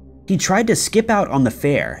 He tried to skip out on the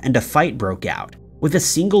fare and a fight broke out, with a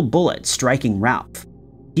single bullet striking Ralph.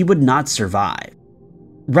 He would not survive.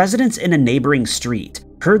 Residents in a neighboring street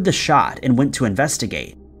heard the shot and went to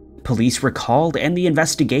investigate. Police were called and the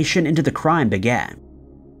investigation into the crime began.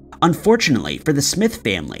 Unfortunately for the Smith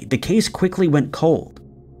family, the case quickly went cold.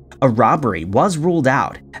 A robbery was ruled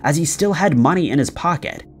out as he still had money in his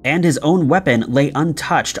pocket and his own weapon lay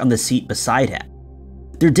untouched on the seat beside him.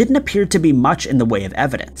 There didn't appear to be much in the way of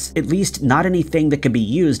evidence, at least not anything that could be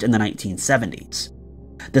used in the 1970s.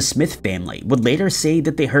 The Smith family would later say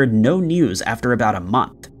that they heard no news after about a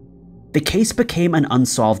month. The case became an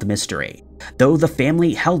unsolved mystery, though the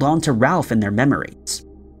family held on to Ralph in their memories.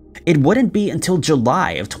 It wouldn't be until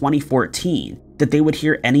July of 2014 that they would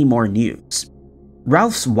hear any more news.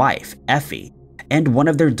 Ralph's wife, Effie, and one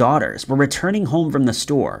of their daughters were returning home from the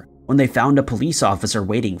store when they found a police officer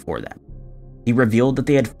waiting for them. He revealed that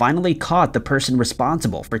they had finally caught the person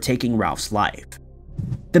responsible for taking Ralph's life.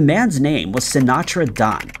 The man's name was Sinatra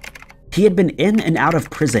Dunn. He had been in and out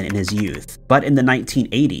of prison in his youth, but in the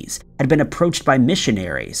 1980s had been approached by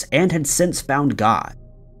missionaries and had since found God.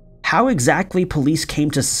 How exactly police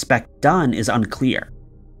came to suspect Dunn is unclear,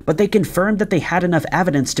 but they confirmed that they had enough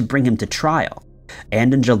evidence to bring him to trial,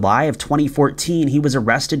 and in July of 2014 he was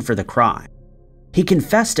arrested for the crime. He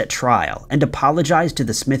confessed at trial and apologized to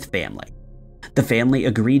the Smith family. The family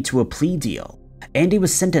agreed to a plea deal. Andy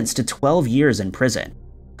was sentenced to 12 years in prison.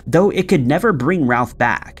 Though it could never bring Ralph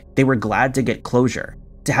back, they were glad to get closure,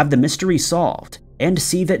 to have the mystery solved, and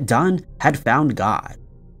see that Dunn had found God.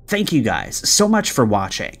 Thank you guys so much for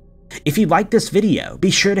watching. If you liked this video,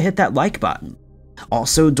 be sure to hit that like button.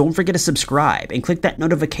 Also, don't forget to subscribe and click that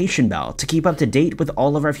notification bell to keep up to date with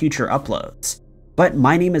all of our future uploads. But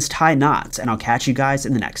my name is Ty Knotts, and I'll catch you guys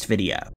in the next video.